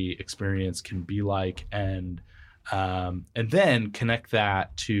 multisensory experience can be like, and then connect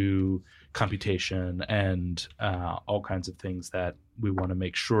that to computation and all kinds of things that we want to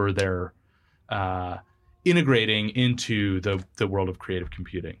make sure they're integrating into the world of creative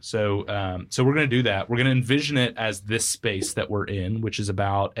computing. So we're going to do that. We're going to envision it as this space that we're in, which is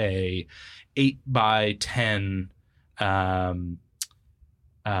about a 8 by 10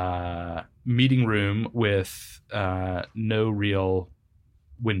 meeting room with no real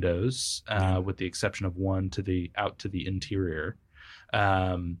windows, with the exception of one out to the interior.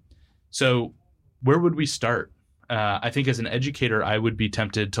 So where would we start? I think as an educator, I would be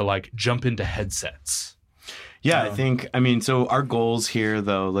tempted to jump into headsets. Yeah, so our goals here,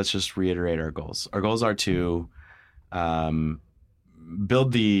 though, let's just reiterate our goals. Our goals are to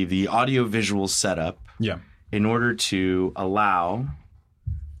build the audio-visual setup in order to allow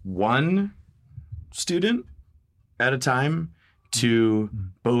one student at a time to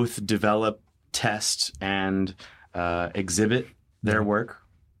both develop, test, and exhibit their work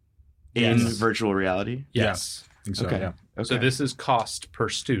in virtual reality. Yes. Okay. So this is cost per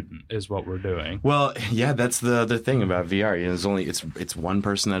student is what we're doing. Well, yeah, that's the other thing about VR. It's one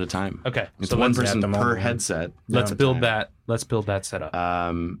person at a time. Okay. It's one person per headset. Let's build that setup.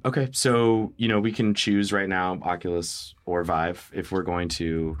 Okay. So, we can choose right now Oculus or Vive if we're going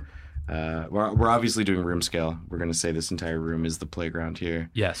to we're obviously doing room scale. We're going to say this entire room is the playground here.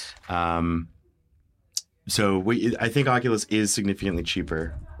 Yes. So I think Oculus is significantly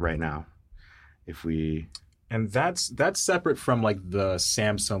cheaper right now. And that's separate from the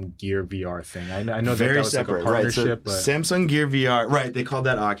Samsung Gear VR thing. I know very that was separate, a partnership. Right? So Samsung Gear VR, right? They called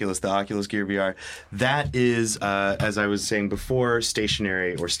that Oculus, the Oculus Gear VR. That is, as I was saying before,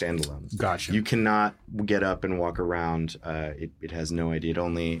 stationary or standalone. Gotcha. You cannot get up and walk around. It has no idea. It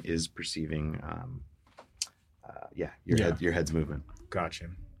only is perceiving, your head's movement. Gotcha.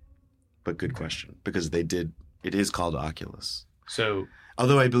 But good question, because it is called Oculus. So,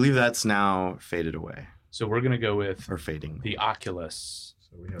 although I believe that's now faded away. So we're going to go with fading. The Oculus.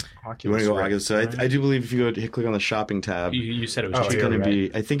 So we have Oculus. You want to go Oculus? So I do believe if you click on the shopping tab, you said it was cheaper. It's going to be.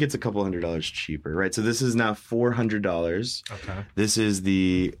 I think it's a couple $100 cheaper, right? So this is now $400. Okay. This is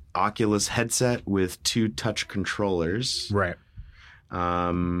the Oculus headset with 2 touch controllers. Right.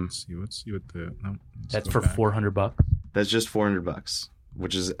 Let's see what the. No, that's for $400. That's just $400,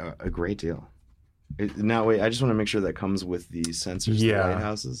 which is a great deal. Now wait, I just want to make sure that comes with the sensors. The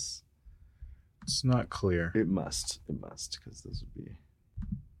lighthouses. It's not clear. It must, because this would be.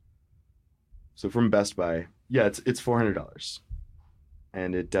 So from Best Buy, it's $400,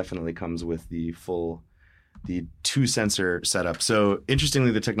 and it definitely comes with the 2 sensor setup. So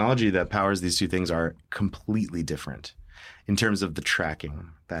interestingly, the technology that powers these 2 things are completely different in terms of the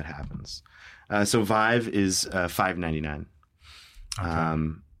tracking that happens. So Vive is $599.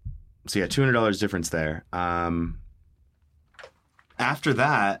 Okay. So $200 difference there. After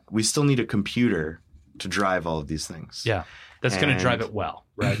that, we still need a computer to drive all of these things. Yeah. That's going to And drive it well,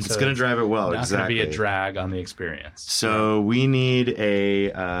 right? It's going to drive it well. Not Exactly. going to be a drag on the experience. So we need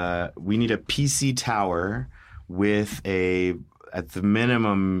a PC tower with at the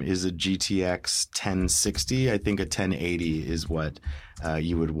minimum is a GTX 1060. I think a 1080 is what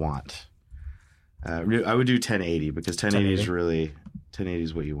you would want. I would do 1080 because 1080 is really 1080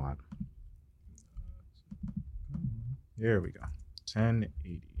 is what you want. Here we go.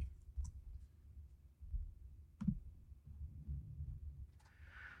 1080.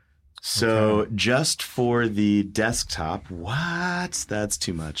 So just for the desktop, what? That's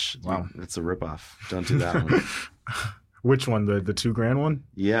too much. Wow. That's a ripoff. Don't do that one. Which one? The $2,000 one?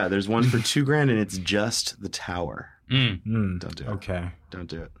 Yeah, there's one for $2,000 and it's just the tower. Don't do it. Okay. Don't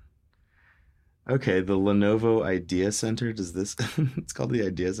do it. Okay, the Lenovo Idea Center. Does this? It's called the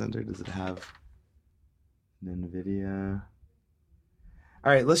Idea Center. Does it have an NVIDIA?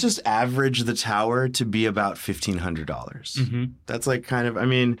 All right, let's just average the tower to be about $1,500. Mm-hmm. That's like kind of. I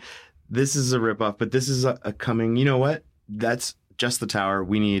mean, this is a ripoff, but this is a coming. You know what? That's just the tower.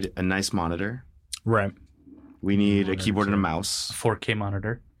 We need a nice monitor. Right. We need a keyboard and a mouse. 4K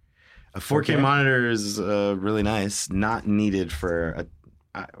monitor. A 4K monitor is really nice. Not needed for a.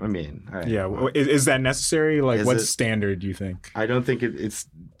 I mean, all right. Yeah. Is that necessary? Like, Is what's it- standard, do you think? I don't think it's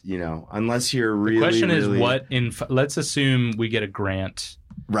unless you're really. The question is, really, what let's assume we get a grant.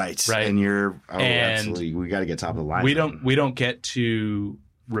 right, Right. and you're And absolutely. We got to get top of the line. We don't get to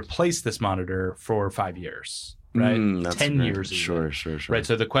replace this monitor for 5 years, right? That's 10 great. years. even. Sure. Right.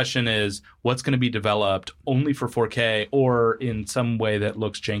 So the question is, what's going to be developed only for 4K or in some way that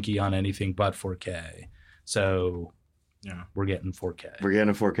looks janky on anything but 4K? So Yeah. we're getting 4K. We're getting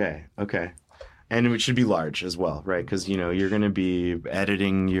a 4K. Okay. And it should be large as well, right? Because you're going to be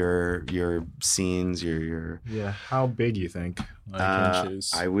editing your scenes, your. Yeah. How big you think? Like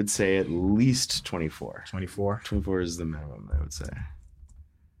inches? I would say at least 24. 24. 24 is the minimum, I would say.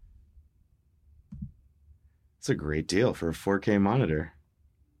 It's a great deal for a 4K monitor.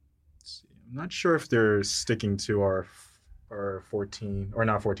 I'm not sure if they're sticking to our 14 or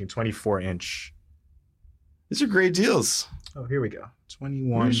not 14, 24 inch. These are great deals. Oh, here we go.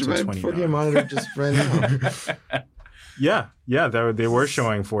 21 We should buy to a 4K 29. monitor just right now. Yeah, they were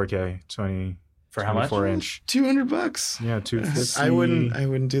showing 4K 20 For how much? 24 inch. $200. Yeah, 250. I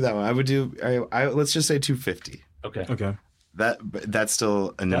wouldn't do that one. I would do. Let's just say 250. Okay. Okay. That's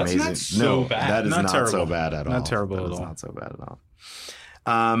still an That's amazing. not so bad. That is Not not, terrible. so bad at all. Not terrible That at is all. Not so bad at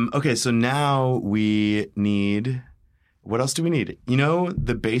all. Okay, so now we need. What else do we need?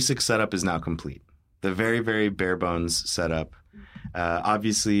 The basic setup is now complete. The very, very bare bones setup.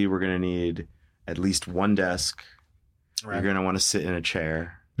 Obviously, we're going to need at least one desk. Right. You're going to want to sit in a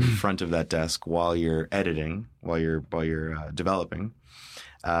chair in front of that desk while you're editing, while you're developing.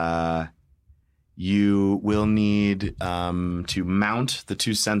 You will need to mount the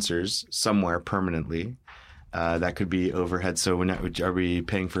two sensors somewhere permanently. That could be overhead. So are we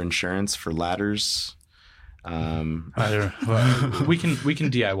paying for insurance for ladders? I don't know. We can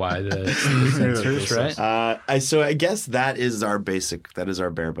DIY the sensors, right? So I guess that is our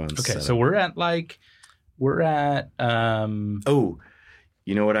bare bones. Okay, setup. so we're at Oh,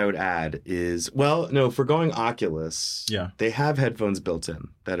 you know what I would add is, if we're going Oculus, Yeah. they have headphones built in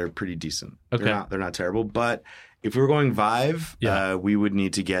that are pretty decent. Okay. They're not terrible, but if we were going Vive, Yeah. we would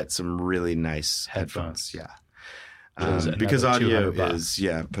need to get some really nice Headphones. Yeah. Is it Because another audio $200? is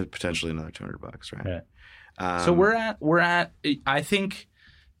potentially another $200, right? Right. So we're at I think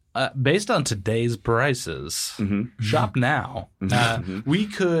based on today's prices, shop now. We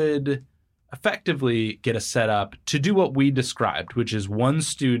could effectively get a setup to do what we described, which is one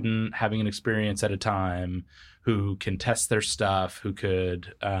student having an experience at a time who can test their stuff, who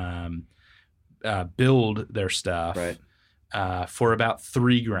could build their stuff Right. for about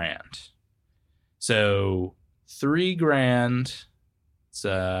 $3,000. So $3,000. It's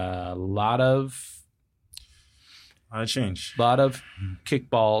a lot of change.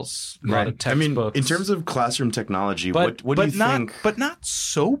 kickballs, a lot of textbooks. in terms of classroom technology, what do you think? But not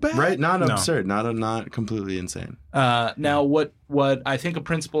so bad, Right? Not No. absurd. Not completely insane. Now, what I think a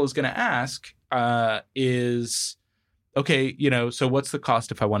principal is going to ask is, okay, so what's the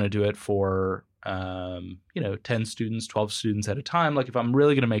cost if I want to do it for 10 students, 12 students at a time? Like, if I'm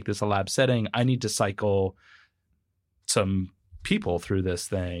really going to make this a lab setting, I need to cycle some people through this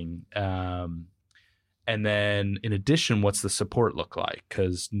thing. And then in addition, what's the support look like?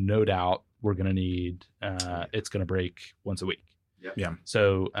 Because no doubt we're going to need, it's going to break once a week. Yep. Yeah.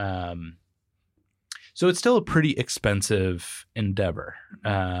 So, so it's still a pretty expensive endeavor.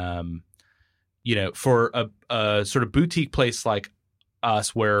 For a sort of boutique place like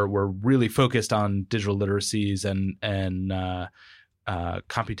us where we're really focused on digital literacies and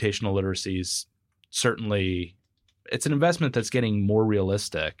computational literacies, certainly it's an investment that's getting more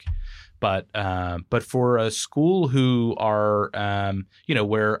realistic. But for a school who are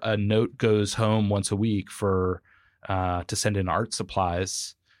where a note goes home once a week to send in art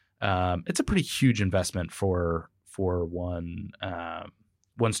supplies, it's a pretty huge investment for one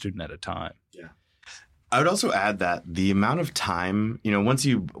student at a time. Yeah. I would also add that the amount of time, once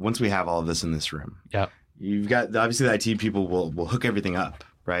we have all of this in this room, yeah, you've got obviously the IT people will hook everything up,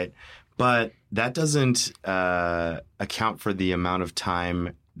 right? But that doesn't account for the amount of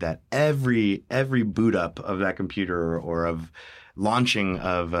time that every boot up of that computer or of launching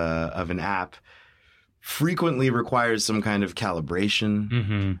of an app frequently requires some kind of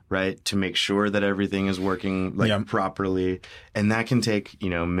calibration, right, to make sure that everything is working properly, and that can take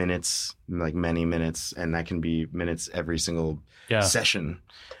minutes, like many minutes, and that can be minutes every single session.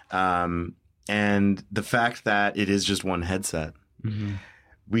 And the fact that it is just one headset,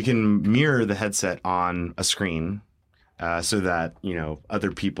 we can mirror the headset on a screen. So that,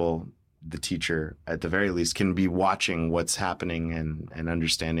 other people, the teacher at the very least, can be watching what's happening and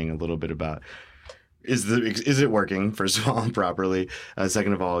understanding a little bit about is it working, first of all, properly?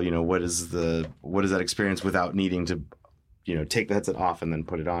 Second of all, what is that experience without needing to, take the headset off and then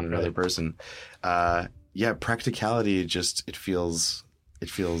put it on another person? Practicality it feels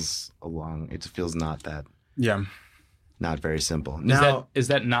not that. Yeah. Not very simple. Is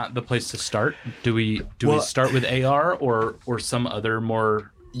that not the place to start? Do we start with AR or some other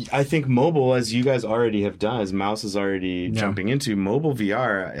more? I think mobile, as you guys already have done, as Mouse is already jumping into, mobile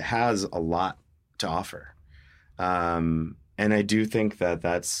VR has a lot to offer. And I do think that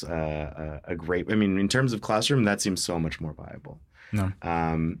that's a great, in terms of classroom, that seems so much more viable. No.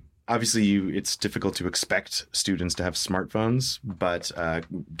 Obviously, it's difficult to expect students to have smartphones, but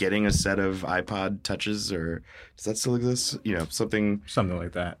getting a set of iPod Touches, or does that still exist? Something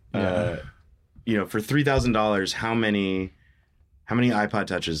like that. Yeah. For $3,000, how many iPod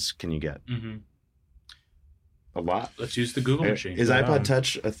Touches can you get? Mm-hmm. A lot. Let's use the Google machine. Is iPod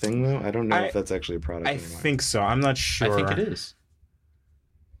Touch a thing though? I don't know if that's actually a product. I think so. I'm not sure. I think it is.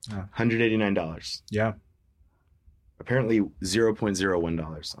 $189. Yeah. Apparently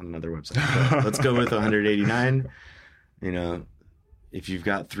 $0.01 on another website. But let's go with $189. If you've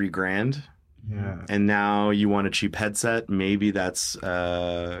got $3,000, and now you want a cheap headset, maybe that's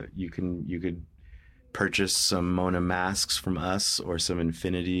you could purchase some Mona masks from us or some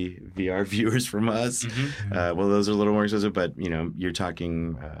Infinity VR viewers from us. Well, those are a little more expensive, but you're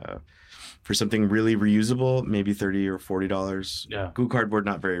talking for something really reusable, maybe $30 or $40. Yeah. Google Cardboard,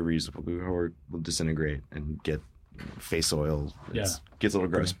 not very reusable. Google Cardboard will disintegrate and get face oil. Gets a little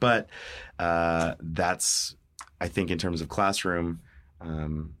gross. But that's, I think, in terms of classroom,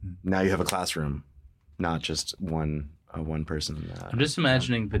 now you have a classroom, not just one person. I'm just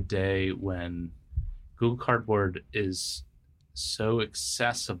imagining the day when Google Cardboard is so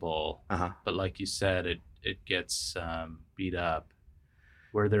accessible, but like you said, it gets beat up,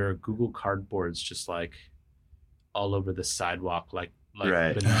 where there are Google Cardboards just like all over the sidewalk, like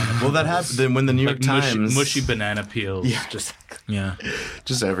right. Banana well, that happened then when the New York Times mushy banana peels, just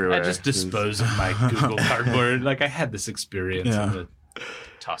everywhere. I just dispose of my Google Cardboard. Like I had this experience. And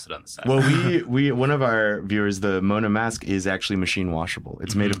toss it on the side. Well, we one of our viewers, the Mona mask is actually machine washable.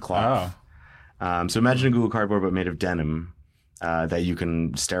 It's made of cloth. So imagine a Google Cardboard but made of denim that you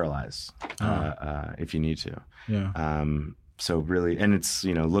can sterilize if you need to. Yeah. So really, and it's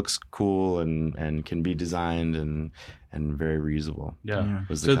looks cool and can be designed and very reusable. Yeah.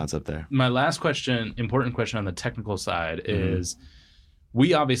 Was the concept there. My last question, important question on the technical side is,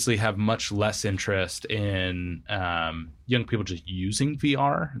 we obviously have much less interest in young people just using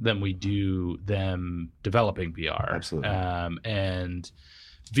VR than we do them developing VR. Absolutely. And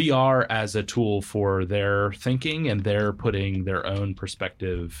VR as a tool for their thinking and their putting their own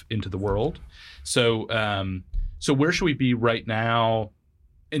perspective into the world. So where should we be right now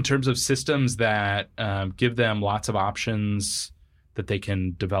in terms of systems that give them lots of options that they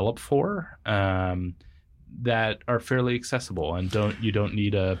can develop for that are fairly accessible and you don't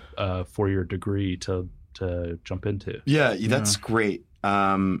need a 4-year degree to jump into? Yeah, that's great.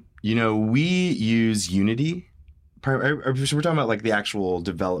 We use Unity. So we're talking about like the actual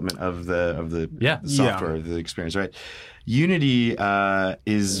development of the software, the experience, right? Unity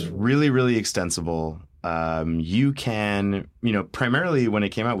is really, really extensible. You can, primarily when it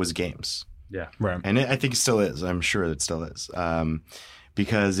came out was games. Yeah. Right. And I think it still is. I'm sure it still is.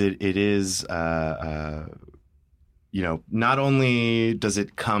 Because it is, not only does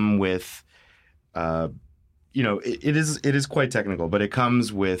it come with it is quite technical, but it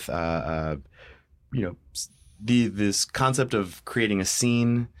comes with this concept of creating a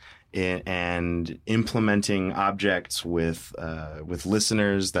scene and implementing objects with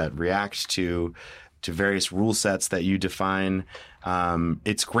listeners that react to various rule sets that you define.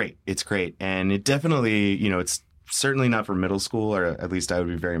 It's great. And it definitely, it's certainly not for middle school, or at least I would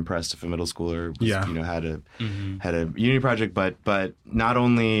be very impressed if a middle schooler was, had a Unity project. But not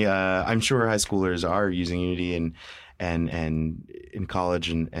only, I'm sure high schoolers are using Unity and in college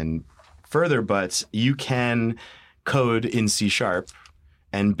and further, but you can code in C#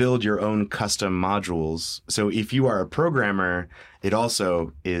 and build your own custom modules. So if you are a programmer, it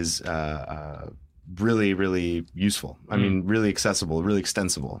also is really, really useful. I mean, really accessible, really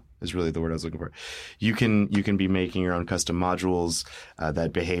extensible is really the word I was looking for. You can be making your own custom modules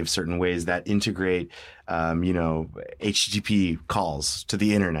that behave certain ways, that integrate, HTTP calls to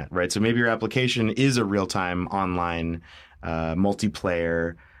the internet, right? So maybe your application is a real-time online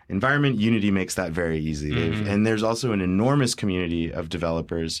multiplayer environment. Unity makes that very easy. And there's also an enormous community of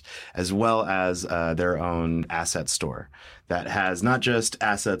developers, as well as their own asset store that has not just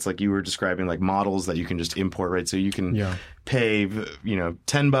assets like you were describing, like models that you can just import, right? So you can pay,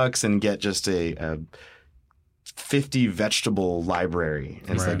 $10 and get just a 50 vegetable library.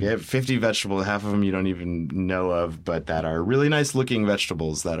 And it's like you have 50 vegetables, half of them you don't even know of, but that are really nice looking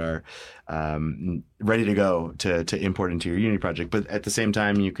vegetables that are ready to go to import into your Unity project. But at the same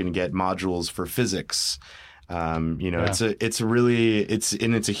time, you can get modules for physics. It's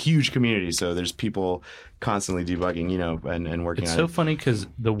a huge community. So there's people constantly debugging, and working on it. It's so funny because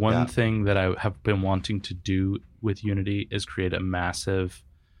the one thing that I have been wanting to do with Unity is create a massive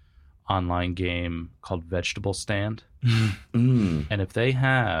online game called Vegetable Stand. And if they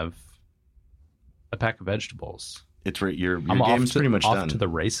have a pack of vegetables, it's right. Your game's pretty much done. Off to the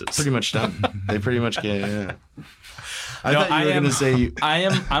races. Pretty much done. They pretty much get. Yeah. I thought you were going to say.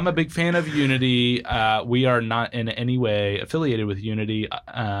 I'm a big fan of Unity. We are not in any way affiliated with Unity,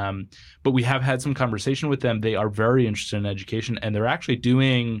 but we have had some conversation with them. They are very interested in education, and they're actually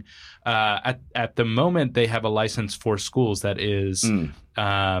doing. At the moment, they have a license for schools that is.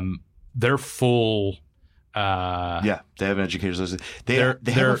 They're full. They have an educator's license. They have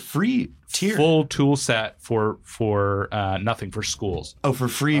a free tier, full tool set for nothing for schools. Oh, for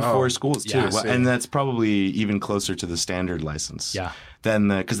free for schools too, and that's probably even closer to the standard license. Yeah. Than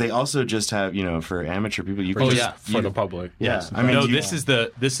because they also just have for amateur people you can for the public. Yeah, Yes. I mean this is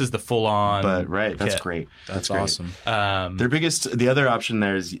the full on. But that's kit. great. That's great. awesome. The other option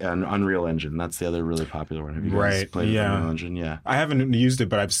there is an Unreal Engine. That's the other really popular one. Have you guys played Unreal Engine? Yeah, I haven't used it,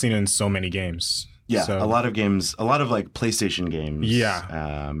 but I've seen it in so many games. Yeah, a lot of games, a lot of like PlayStation games,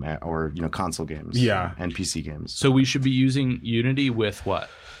 or console games, and PC games. So we should be using Unity with what?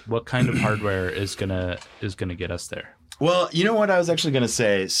 What kind of hardware is gonna get us there? Well, you know what I was actually going to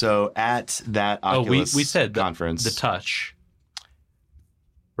say. So at that Oculus we said conference, the touch,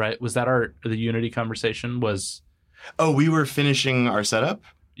 right? Was that the Unity conversation? Was we were finishing our setup.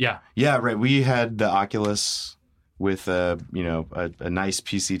 Yeah, right. We had the Oculus with a nice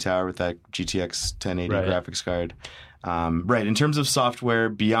PC tower with that GTX 1080 graphics card. Right. In terms of software,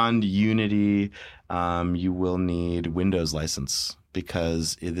 beyond Unity, you will need Windows license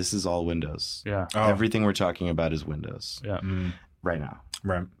because this is all Windows. Yeah. Everything we're talking about is Windows. Yeah. Right now.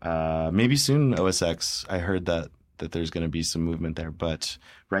 Right. Maybe soon OS X. I heard that there's going to be some movement there, but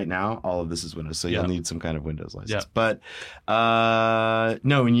right now all of this is Windows, so you'll need some kind of Windows license. But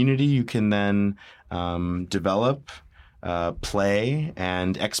no, in Unity you can then develop, play,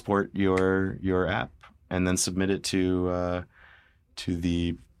 and export your app, and then submit it to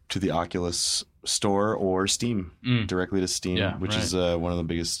the Oculus Store or Steam, directly to Steam, which is one of the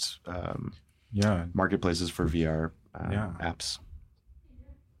biggest marketplaces for VR apps.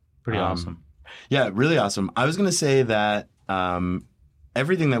 Pretty awesome. Yeah, really awesome. I was going to say that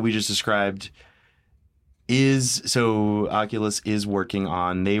everything that we just described Oculus is working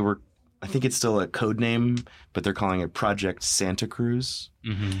on. I think it's still a code name, but they're calling it Project Santa Cruz.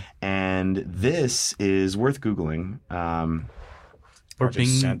 Mm-hmm. And this is worth Googling. Or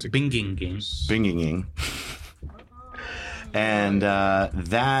binging. And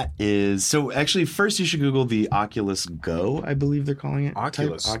that is... So actually, first you should Google the Oculus Go, I believe they're calling it.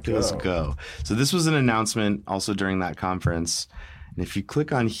 Oculus Go. So this was an announcement also during that conference. And if you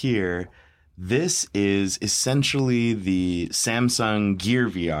click on here, this is essentially the Samsung Gear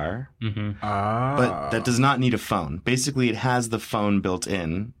VR, but that does not need a phone. Basically, it has the phone built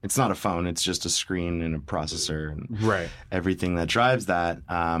in. It's not a phone. It's just a screen and a processor and everything that drives that.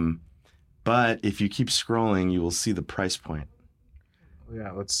 But if you keep scrolling, you will see the price point.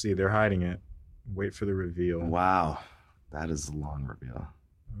 Yeah, let's see. They're hiding it. Wait for the reveal. Wow. That is a long reveal.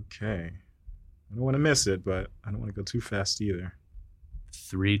 Okay. I don't want to miss it, but I don't want to go too fast either.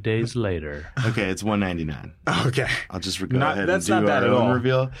 3 days later. Okay, it's $199. Okay. I'll just go ahead that's and do not bad our at own all.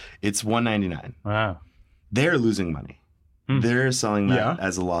 reveal. It's $199. Wow. They're losing money. They're selling that Yeah.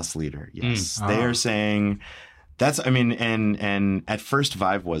 as a loss leader. Yes. They are saying and at first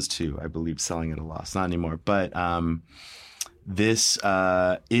Vive was too, I believe, selling at a loss. Not anymore. But this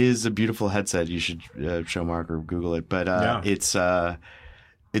is a beautiful headset. You should show Mark or Google it. But it's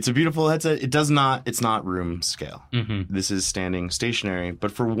a beautiful headset. It's not room scale. Mm-hmm. This is standing stationary.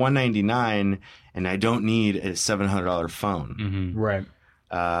 But for $199, and I don't need a $700 phone. Mm-hmm. Right.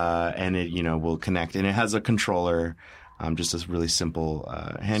 And it, will connect. And it has a controller, just a really simple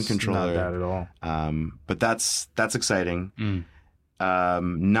hand controller. Not bad at all. But that's exciting.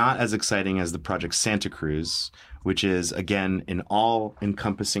 Not as exciting as the Project Santa Cruz, which is, again, an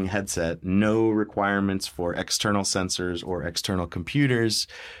all-encompassing headset, no requirements for external sensors or external computers,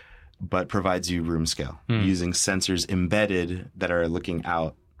 but provides you room scale using sensors embedded that are looking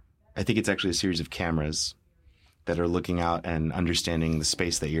out. I think it's actually a series of cameras that are looking out and understanding the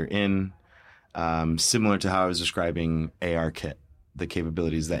space that you're in, similar to how I was describing ARKit, the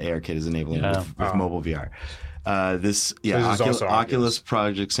capabilities that ARKit is enabling with mobile VR. Oculus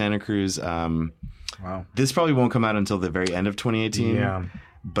Project Santa Cruz. Wow. This probably won't come out until the very end of 2018. Yeah.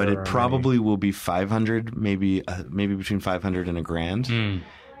 But it probably will be 500, maybe between 500 and $1,000.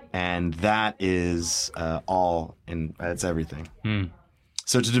 And that is that's everything.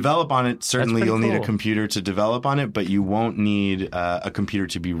 So to develop on it, certainly you'll need a computer to develop on it, but you won't need a computer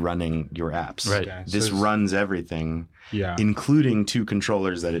to be running your apps. Right. Okay. This runs everything, including 2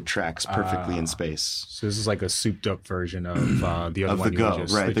 controllers that it tracks perfectly in space. So this is like a souped up version of the other Of one. the Go,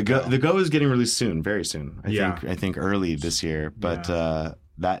 right? The Go is getting released soon, very soon. I think early this year. But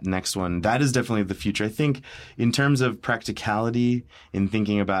that next one, that is definitely the future. I think in terms of practicality, in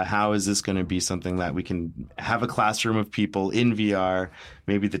thinking about how is this going to be something that we can have a classroom of people in VR,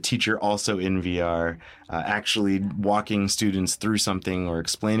 maybe the teacher also in VR, actually walking students through something or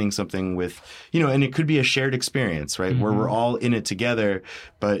explaining something with, and it could be a shared experience, right? Where we're all in it together,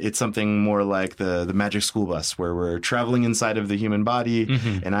 but it's something more like the Magic School Bus, where we're traveling inside of the human body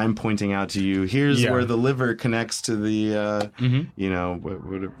and I'm pointing out to you, here's where the liver connects to the,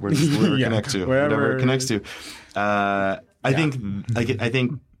 where does the liver connect to? Whatever it connects to.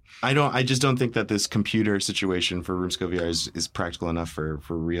 I just don't think that this computer situation for room scale VR is practical enough for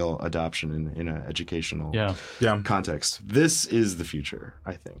real adoption in an educational context. This is the future,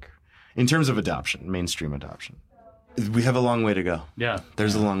 I think, in terms of adoption, mainstream adoption. We have a long way to go. Yeah,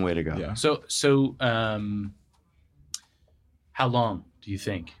 there's a long way to go. Yeah. So, how long do you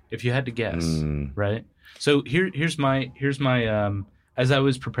think, if you had to guess, right? So here's my as I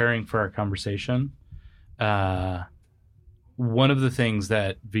was preparing for our conversation, one of the things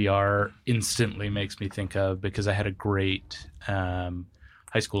that VR instantly makes me think of, because I had a great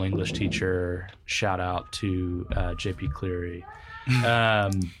high school English teacher, shout out to JP Cleary,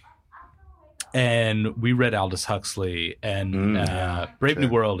 and we read Aldous Huxley, and Brave New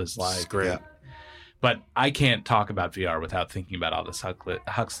World is like great. Yeah. But I can't talk about VR without thinking about Aldous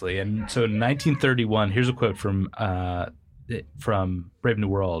Huxley. And so in 1931, here's a quote from Brave New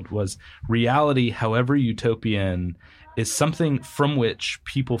World, was, "Reality, however utopian, is something from which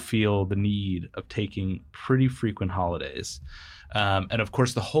people feel the need of taking pretty frequent holidays." And of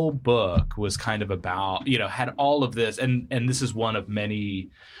course, the whole book was kind of about, had all of this. And this is one of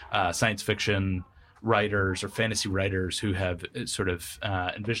many science fiction writers or fantasy writers who have sort of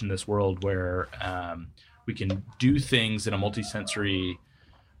envisioned this world where we can do things in a multisensory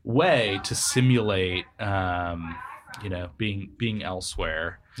way to simulate, being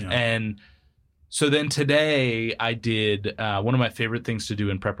elsewhere. Yeah. And so then today I did one of my favorite things to do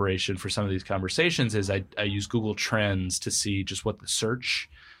in preparation for some of these conversations is I use Google Trends to see just what the search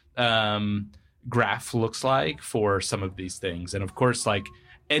graph looks like for some of these things. And of course, like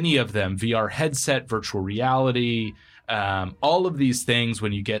any of them, VR headset, virtual reality, all of these things,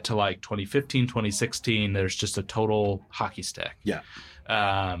 when you get to like 2015, 2016, there's just a total hockey stick. Yeah.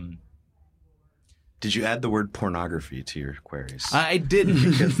 Did you add the word pornography to your queries? I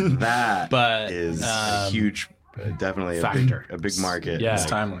didn't. Because that is a huge, definitely factor. A big market. Yeah. It's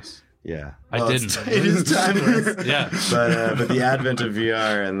timeless. Yeah. I didn't. It is timeless. Yeah. But the advent of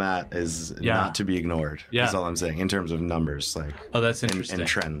VR and that is not to be ignored. Yeah. That's all I'm saying in terms of numbers, like. Oh, that's interesting. And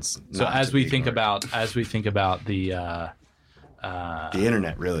trends. So as we think about the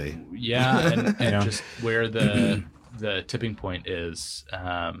internet, really. Yeah, and just where the tipping point is.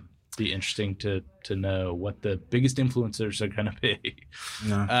 be interesting to know what the biggest influencers are going to be.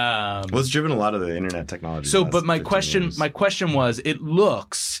 No. Well, it's driven a lot of the internet technology. So, the last but my 15 years. question was, it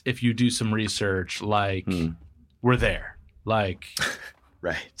looks, if you do some research, like we're there, like,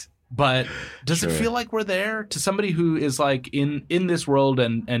 Right. but does it Sure. feel like we're there to somebody who is like in this world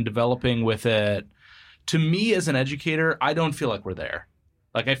and developing with it? To me, as an educator, I don't feel like we're there.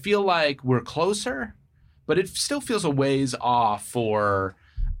 Like, I feel like we're closer, but it still feels a ways off for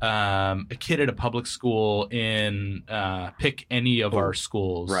a kid at a public school in pick any of our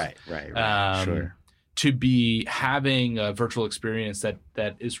schools. Right. Sure. To be having a virtual experience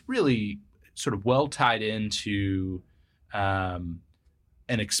that is really sort of well tied into an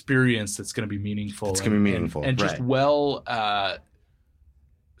experience that's going to be meaningful. It's going to be meaningful. And just right. well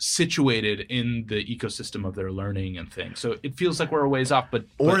situated in the ecosystem of their learning and things. So it feels like we're a ways off, but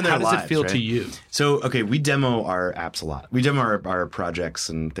Or in their how does lives, it feel right? to you? So, okay, we demo our apps a lot. We demo our projects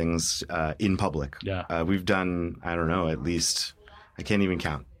and things in public. Yeah. We've done, I don't know, at least, I can't even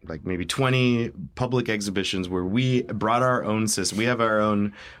count, like maybe 20 public exhibitions where we brought our own system. We have a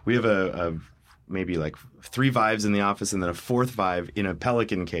maybe like 3 Vives in the office and then a 4th Vive in a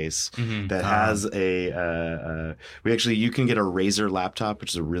Pelican case that has you can get a Razer laptop, which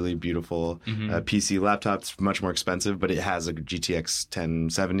is a really beautiful PC laptop. It's much more expensive, but it has a GTX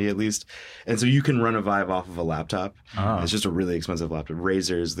 1070 at least. And so you can run a Vive off of a laptop. It's just a really expensive laptop.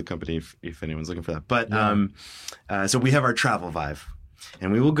 Razer is the company if anyone's looking for that. But so we have our travel Vive.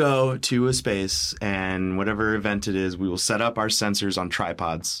 And we will go to a space, and whatever event it is, we will set up our sensors on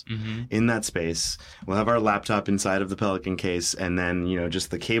tripods in that space. We'll have our laptop inside of the Pelican case, and then,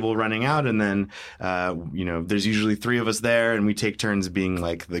 just the cable running out. And then, there's usually 3 of us there, and we take turns being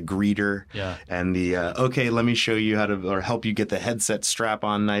like the greeter and the, okay, let me show you how to, or help you get the headset strap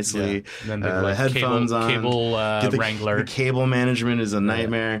on nicely. Yeah. Then the headphones cable wrangler. The cable management is a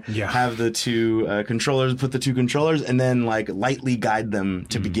nightmare. Yeah. Have the 2 controllers, put the 2 controllers, and then like lightly guide them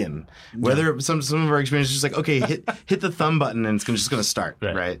to begin. Whether some of our experience is just like, okay, hit the thumb button and it's just going to start,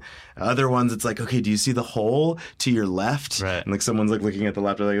 right? Other ones, it's like, okay, do you see the hole to your left? Right. And like someone's like looking at the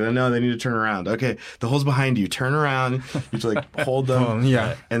laptop, like, no, they need to turn around. Okay, the hole's behind you. Turn around. You have to like hold them.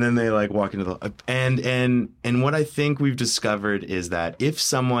 And then they like walk into the and what I think we've discovered is that if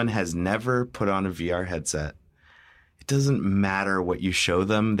someone has never put on a VR headset, it doesn't matter what you show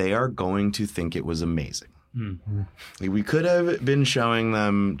them, they are going to think it was amazing. Like we could have been showing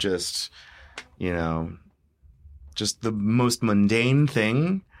them just the most mundane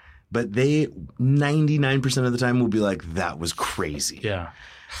thing, but they 99% of the time will be like, that was crazy. Yeah.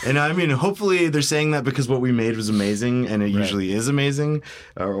 And I mean, hopefully they're saying that because what we made was amazing, and it usually is amazing,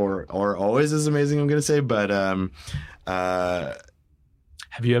 or always is amazing, I'm going to say. But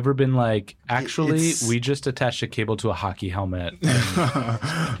have you ever been like, actually, we just attached a cable to a hockey helmet.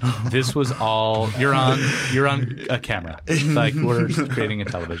 And this was all you're on a camera. Like we're creating a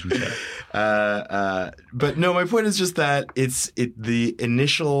television show. But no, my point is just that the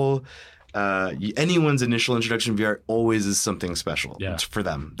initial. Anyone's initial introduction to VR always is something special for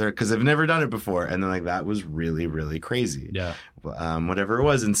them. Because they've never done it before, and they're like, that was really, really crazy. Yeah. Whatever it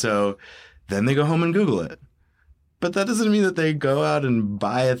was, and so then they go home and Google it. But that doesn't mean that they go out and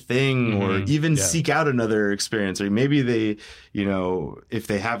buy a thing or even seek out another experience. Or maybe they, if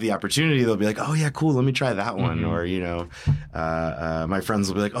they have the opportunity, they'll be like, oh, yeah, cool, let me try that one. Or, my friends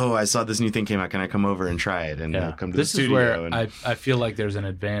will be like, oh, I saw this new thing came out. Can I come over and try it? And they'll come to the studio. This is where I feel like there's an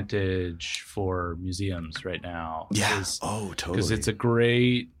advantage for museums right now. Yeah. Oh, totally. Because it's a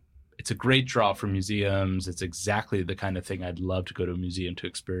great draw for museums. It's exactly the kind of thing I'd love to go to a museum to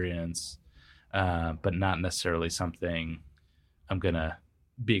experience. But not necessarily something I'm going to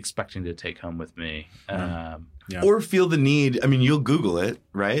be expecting to take home with me. Or feel the need. I mean, you'll Google it,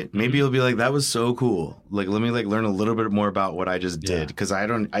 right? Maybe you'll be like, that was so cool. Like, let me learn a little bit more about what I just did. Because I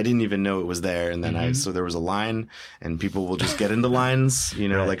didn't even know it was there. And then so there was a line, and people will just get into lines,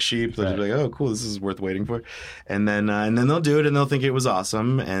 like sheep. They'll just be like, oh, cool, this is worth waiting for. And then they'll do it, and they'll think it was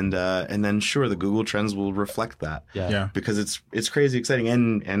awesome. And then sure, the Google Trends will reflect that. Yeah. Because it's crazy exciting.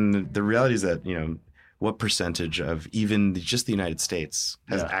 And the reality is that, what percentage of even just the United States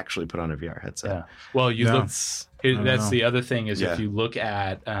has actually put on a VR headset? Yeah. Well, that's the other thing is if you look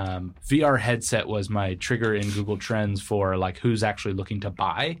at VR headset was my trigger in Google Trends for like who's actually looking to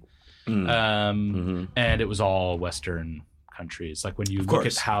buy. And it was all Western countries. Like when you look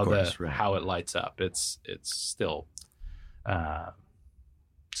at how it lights up, it's still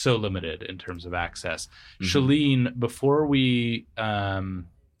so limited in terms of access. Shalene, before we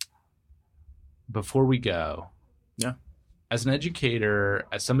go, as an educator,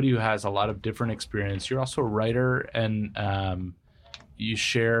 as somebody who has a lot of different experience, you're also a writer, and you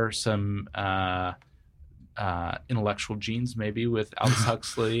share some intellectual genes maybe with Aldous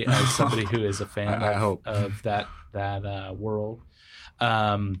Huxley as somebody who is a fan of that world.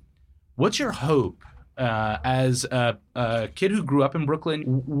 What's your hope as a kid who grew up in Brooklyn?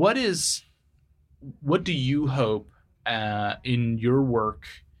 What do you hope in your work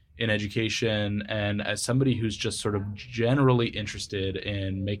in education, and as somebody who's just sort of generally interested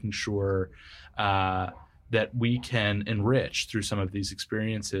in making sure that we can enrich through some of these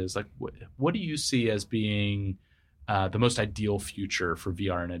experiences? Like, what do you see as being the most ideal future for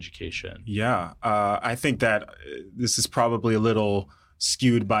VR in education? Yeah, I think that this is probably a little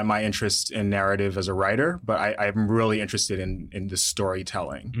skewed by my interest in narrative as a writer, but I'm really interested in the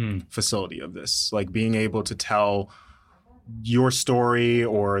storytelling facility of this, like being able to tell your story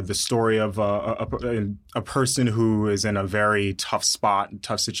or the story of a person who is in a very tough spot,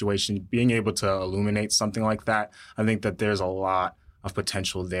 tough situation, being able to illuminate something like that. I think that there's a lot of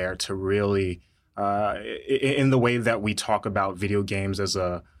potential there to really, in the way that we talk about video games as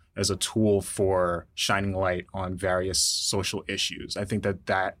a tool for shining light on various social issues. I think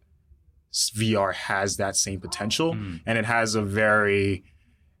that VR has that same potential, and it has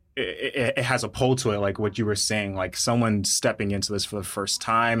it has a pull to it, like what you were saying, like someone stepping into this for the first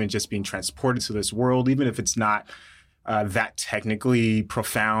time and just being transported to this world, even if it's not that technically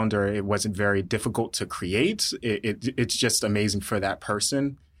profound or it wasn't very difficult to create, it's just amazing for that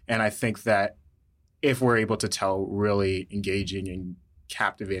person. And I think that if we're able to tell really engaging and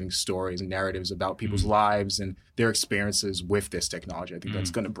captivating stories and narratives about people's lives and their experiences with this technology, I think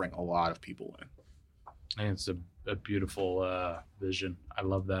that's going to bring a lot of people in. I think it's a beautiful vision. I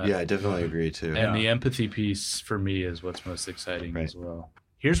love that. Yeah, I definitely agree too. And the empathy piece for me is what's most exciting as well.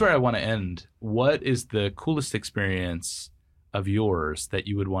 Here's where I want to end. What is the coolest experience of yours that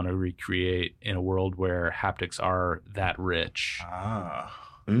you would want to recreate in a world where haptics are that rich?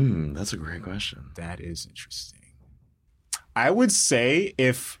 That's a great question. That is interesting. I would say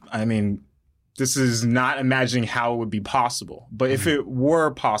this is not imagining how it would be possible, but if it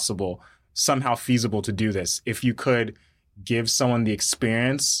were possible, somehow feasible to do this, if you could give someone the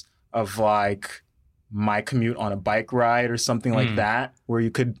experience of like my commute on a bike ride or something like that, where you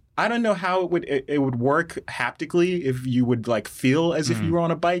could, I don't know how it would work haptically if you would like feel as if you were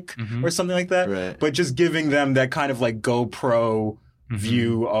on a bike or something like that, but just giving them that kind of like GoPro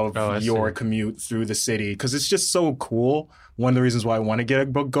view of your commute through the city, because it's just so cool. One of the reasons why I want to get a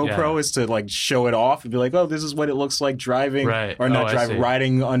GoPro is to like show it off and be like, oh, this is what it looks like driving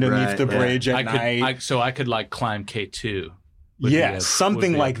riding underneath the bridge at night. So I could like climb K2.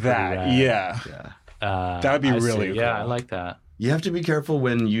 Something like that. Yeah. That would be really cool. Yeah, I like that. You have to be careful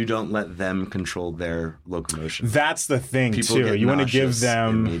when you don't let them control their locomotion. That's the thing, too. You want to give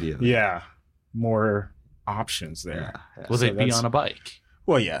them more options there. Will they be on a bike?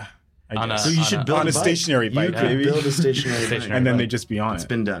 Well, yeah. So you should build a stationary bike. You could build a stationary bike. And then they just be on it. It's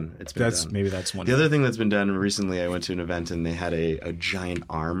been done. Maybe that's one. The other thing that's been done recently, I went to an event and they had a giant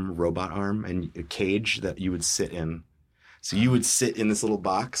robot arm, and a cage that you would sit in. So you would sit in this little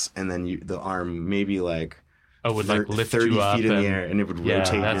box, and then the arm maybe like would like lift 30 you up feet in the air, and it would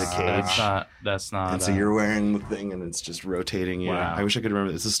rotate your cage. That's not. And so you're wearing the thing, and it's just rotating you. Wow. I wish I could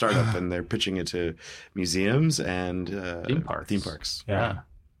remember. It's a startup, and they're pitching it to museums and theme parks. Yeah.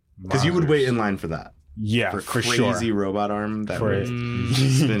 Because you would wait in line for that. Yeah, for crazy sure. Robot arm that would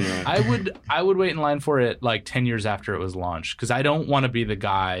spin around. I would wait in line for it like 10 years after it was launched, because I don't want to be the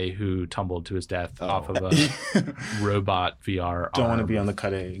guy who tumbled to his death off of a robot VR. Don't want to be on the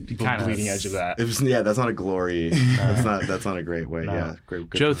bleeding edge of that. That's not a glory. That's not a great way. No. Yeah,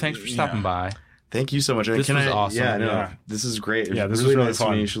 great. Joe, thanks for stopping by. Thank you so much. This was awesome. Yeah, this is great. Yeah, this really was really nice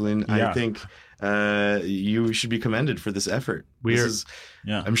fun. To meet you, Shalene. Yeah. I think you should be commended for this effort.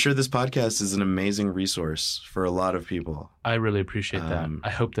 I'm sure this podcast is an amazing resource for a lot of people. I really appreciate that. I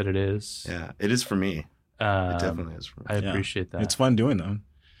hope that it is. Yeah, it is for me. It definitely is for me. I appreciate that. It's fun doing them.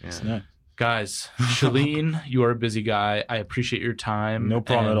 Yeah. Guys, Shalene, you are a busy guy. I appreciate your time. No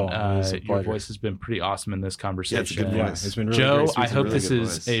problem at all. Your voice has been pretty awesome in this conversation. Yeah, it's a good voice. It's been really Joe, great. I hope really this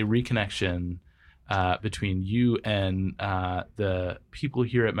is a reconnection between you and the people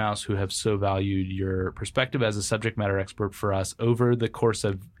here at Mouse who have so valued your perspective as a subject matter expert for us over the course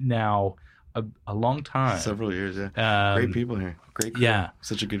of now a long time. Several years, yeah. Great people here. Great crew. Yeah.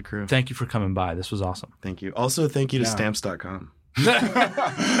 Such a good crew. Thank you for coming by. This was awesome. Thank you. Also, thank you to Stamps.com. I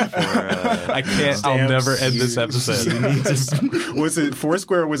can't. I'll never end this episode. Was it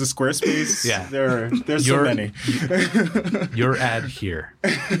Foursquare or was it Squarespace? Yeah. There's so many. Your ad here.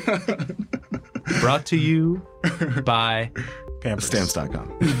 Brought to you by Pampers.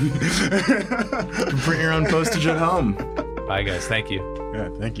 Stamps.com. Print your own postage at home. Bye, guys. Thank you. Yeah,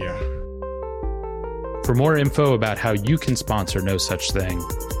 thank you. For more info about how you can sponsor No Such Thing,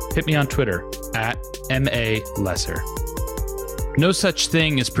 hit me on Twitter @MALesser. No Such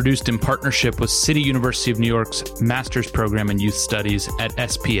Thing is produced in partnership with City University of New York's Master's Program in Youth Studies at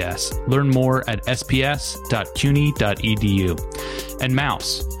SPS. Learn more at sps.cuny.edu. And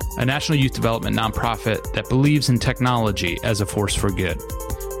Mouse, a national youth development nonprofit that believes in technology as a force for good.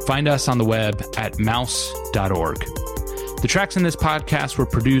 Find us on the web at mouse.org. The tracks in this podcast were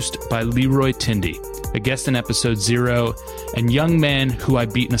produced by Leroy Tindy, a guest in episode 0, and young man who I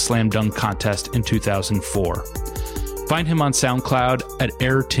beat in a slam dunk contest in 2004. Find him on SoundCloud at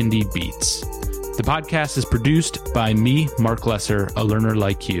Air Tindy Beats. The podcast is produced by me, Mark Lesser, a learner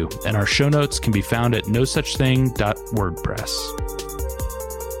like you, and our show notes can be found at nosuchthing.wordpress.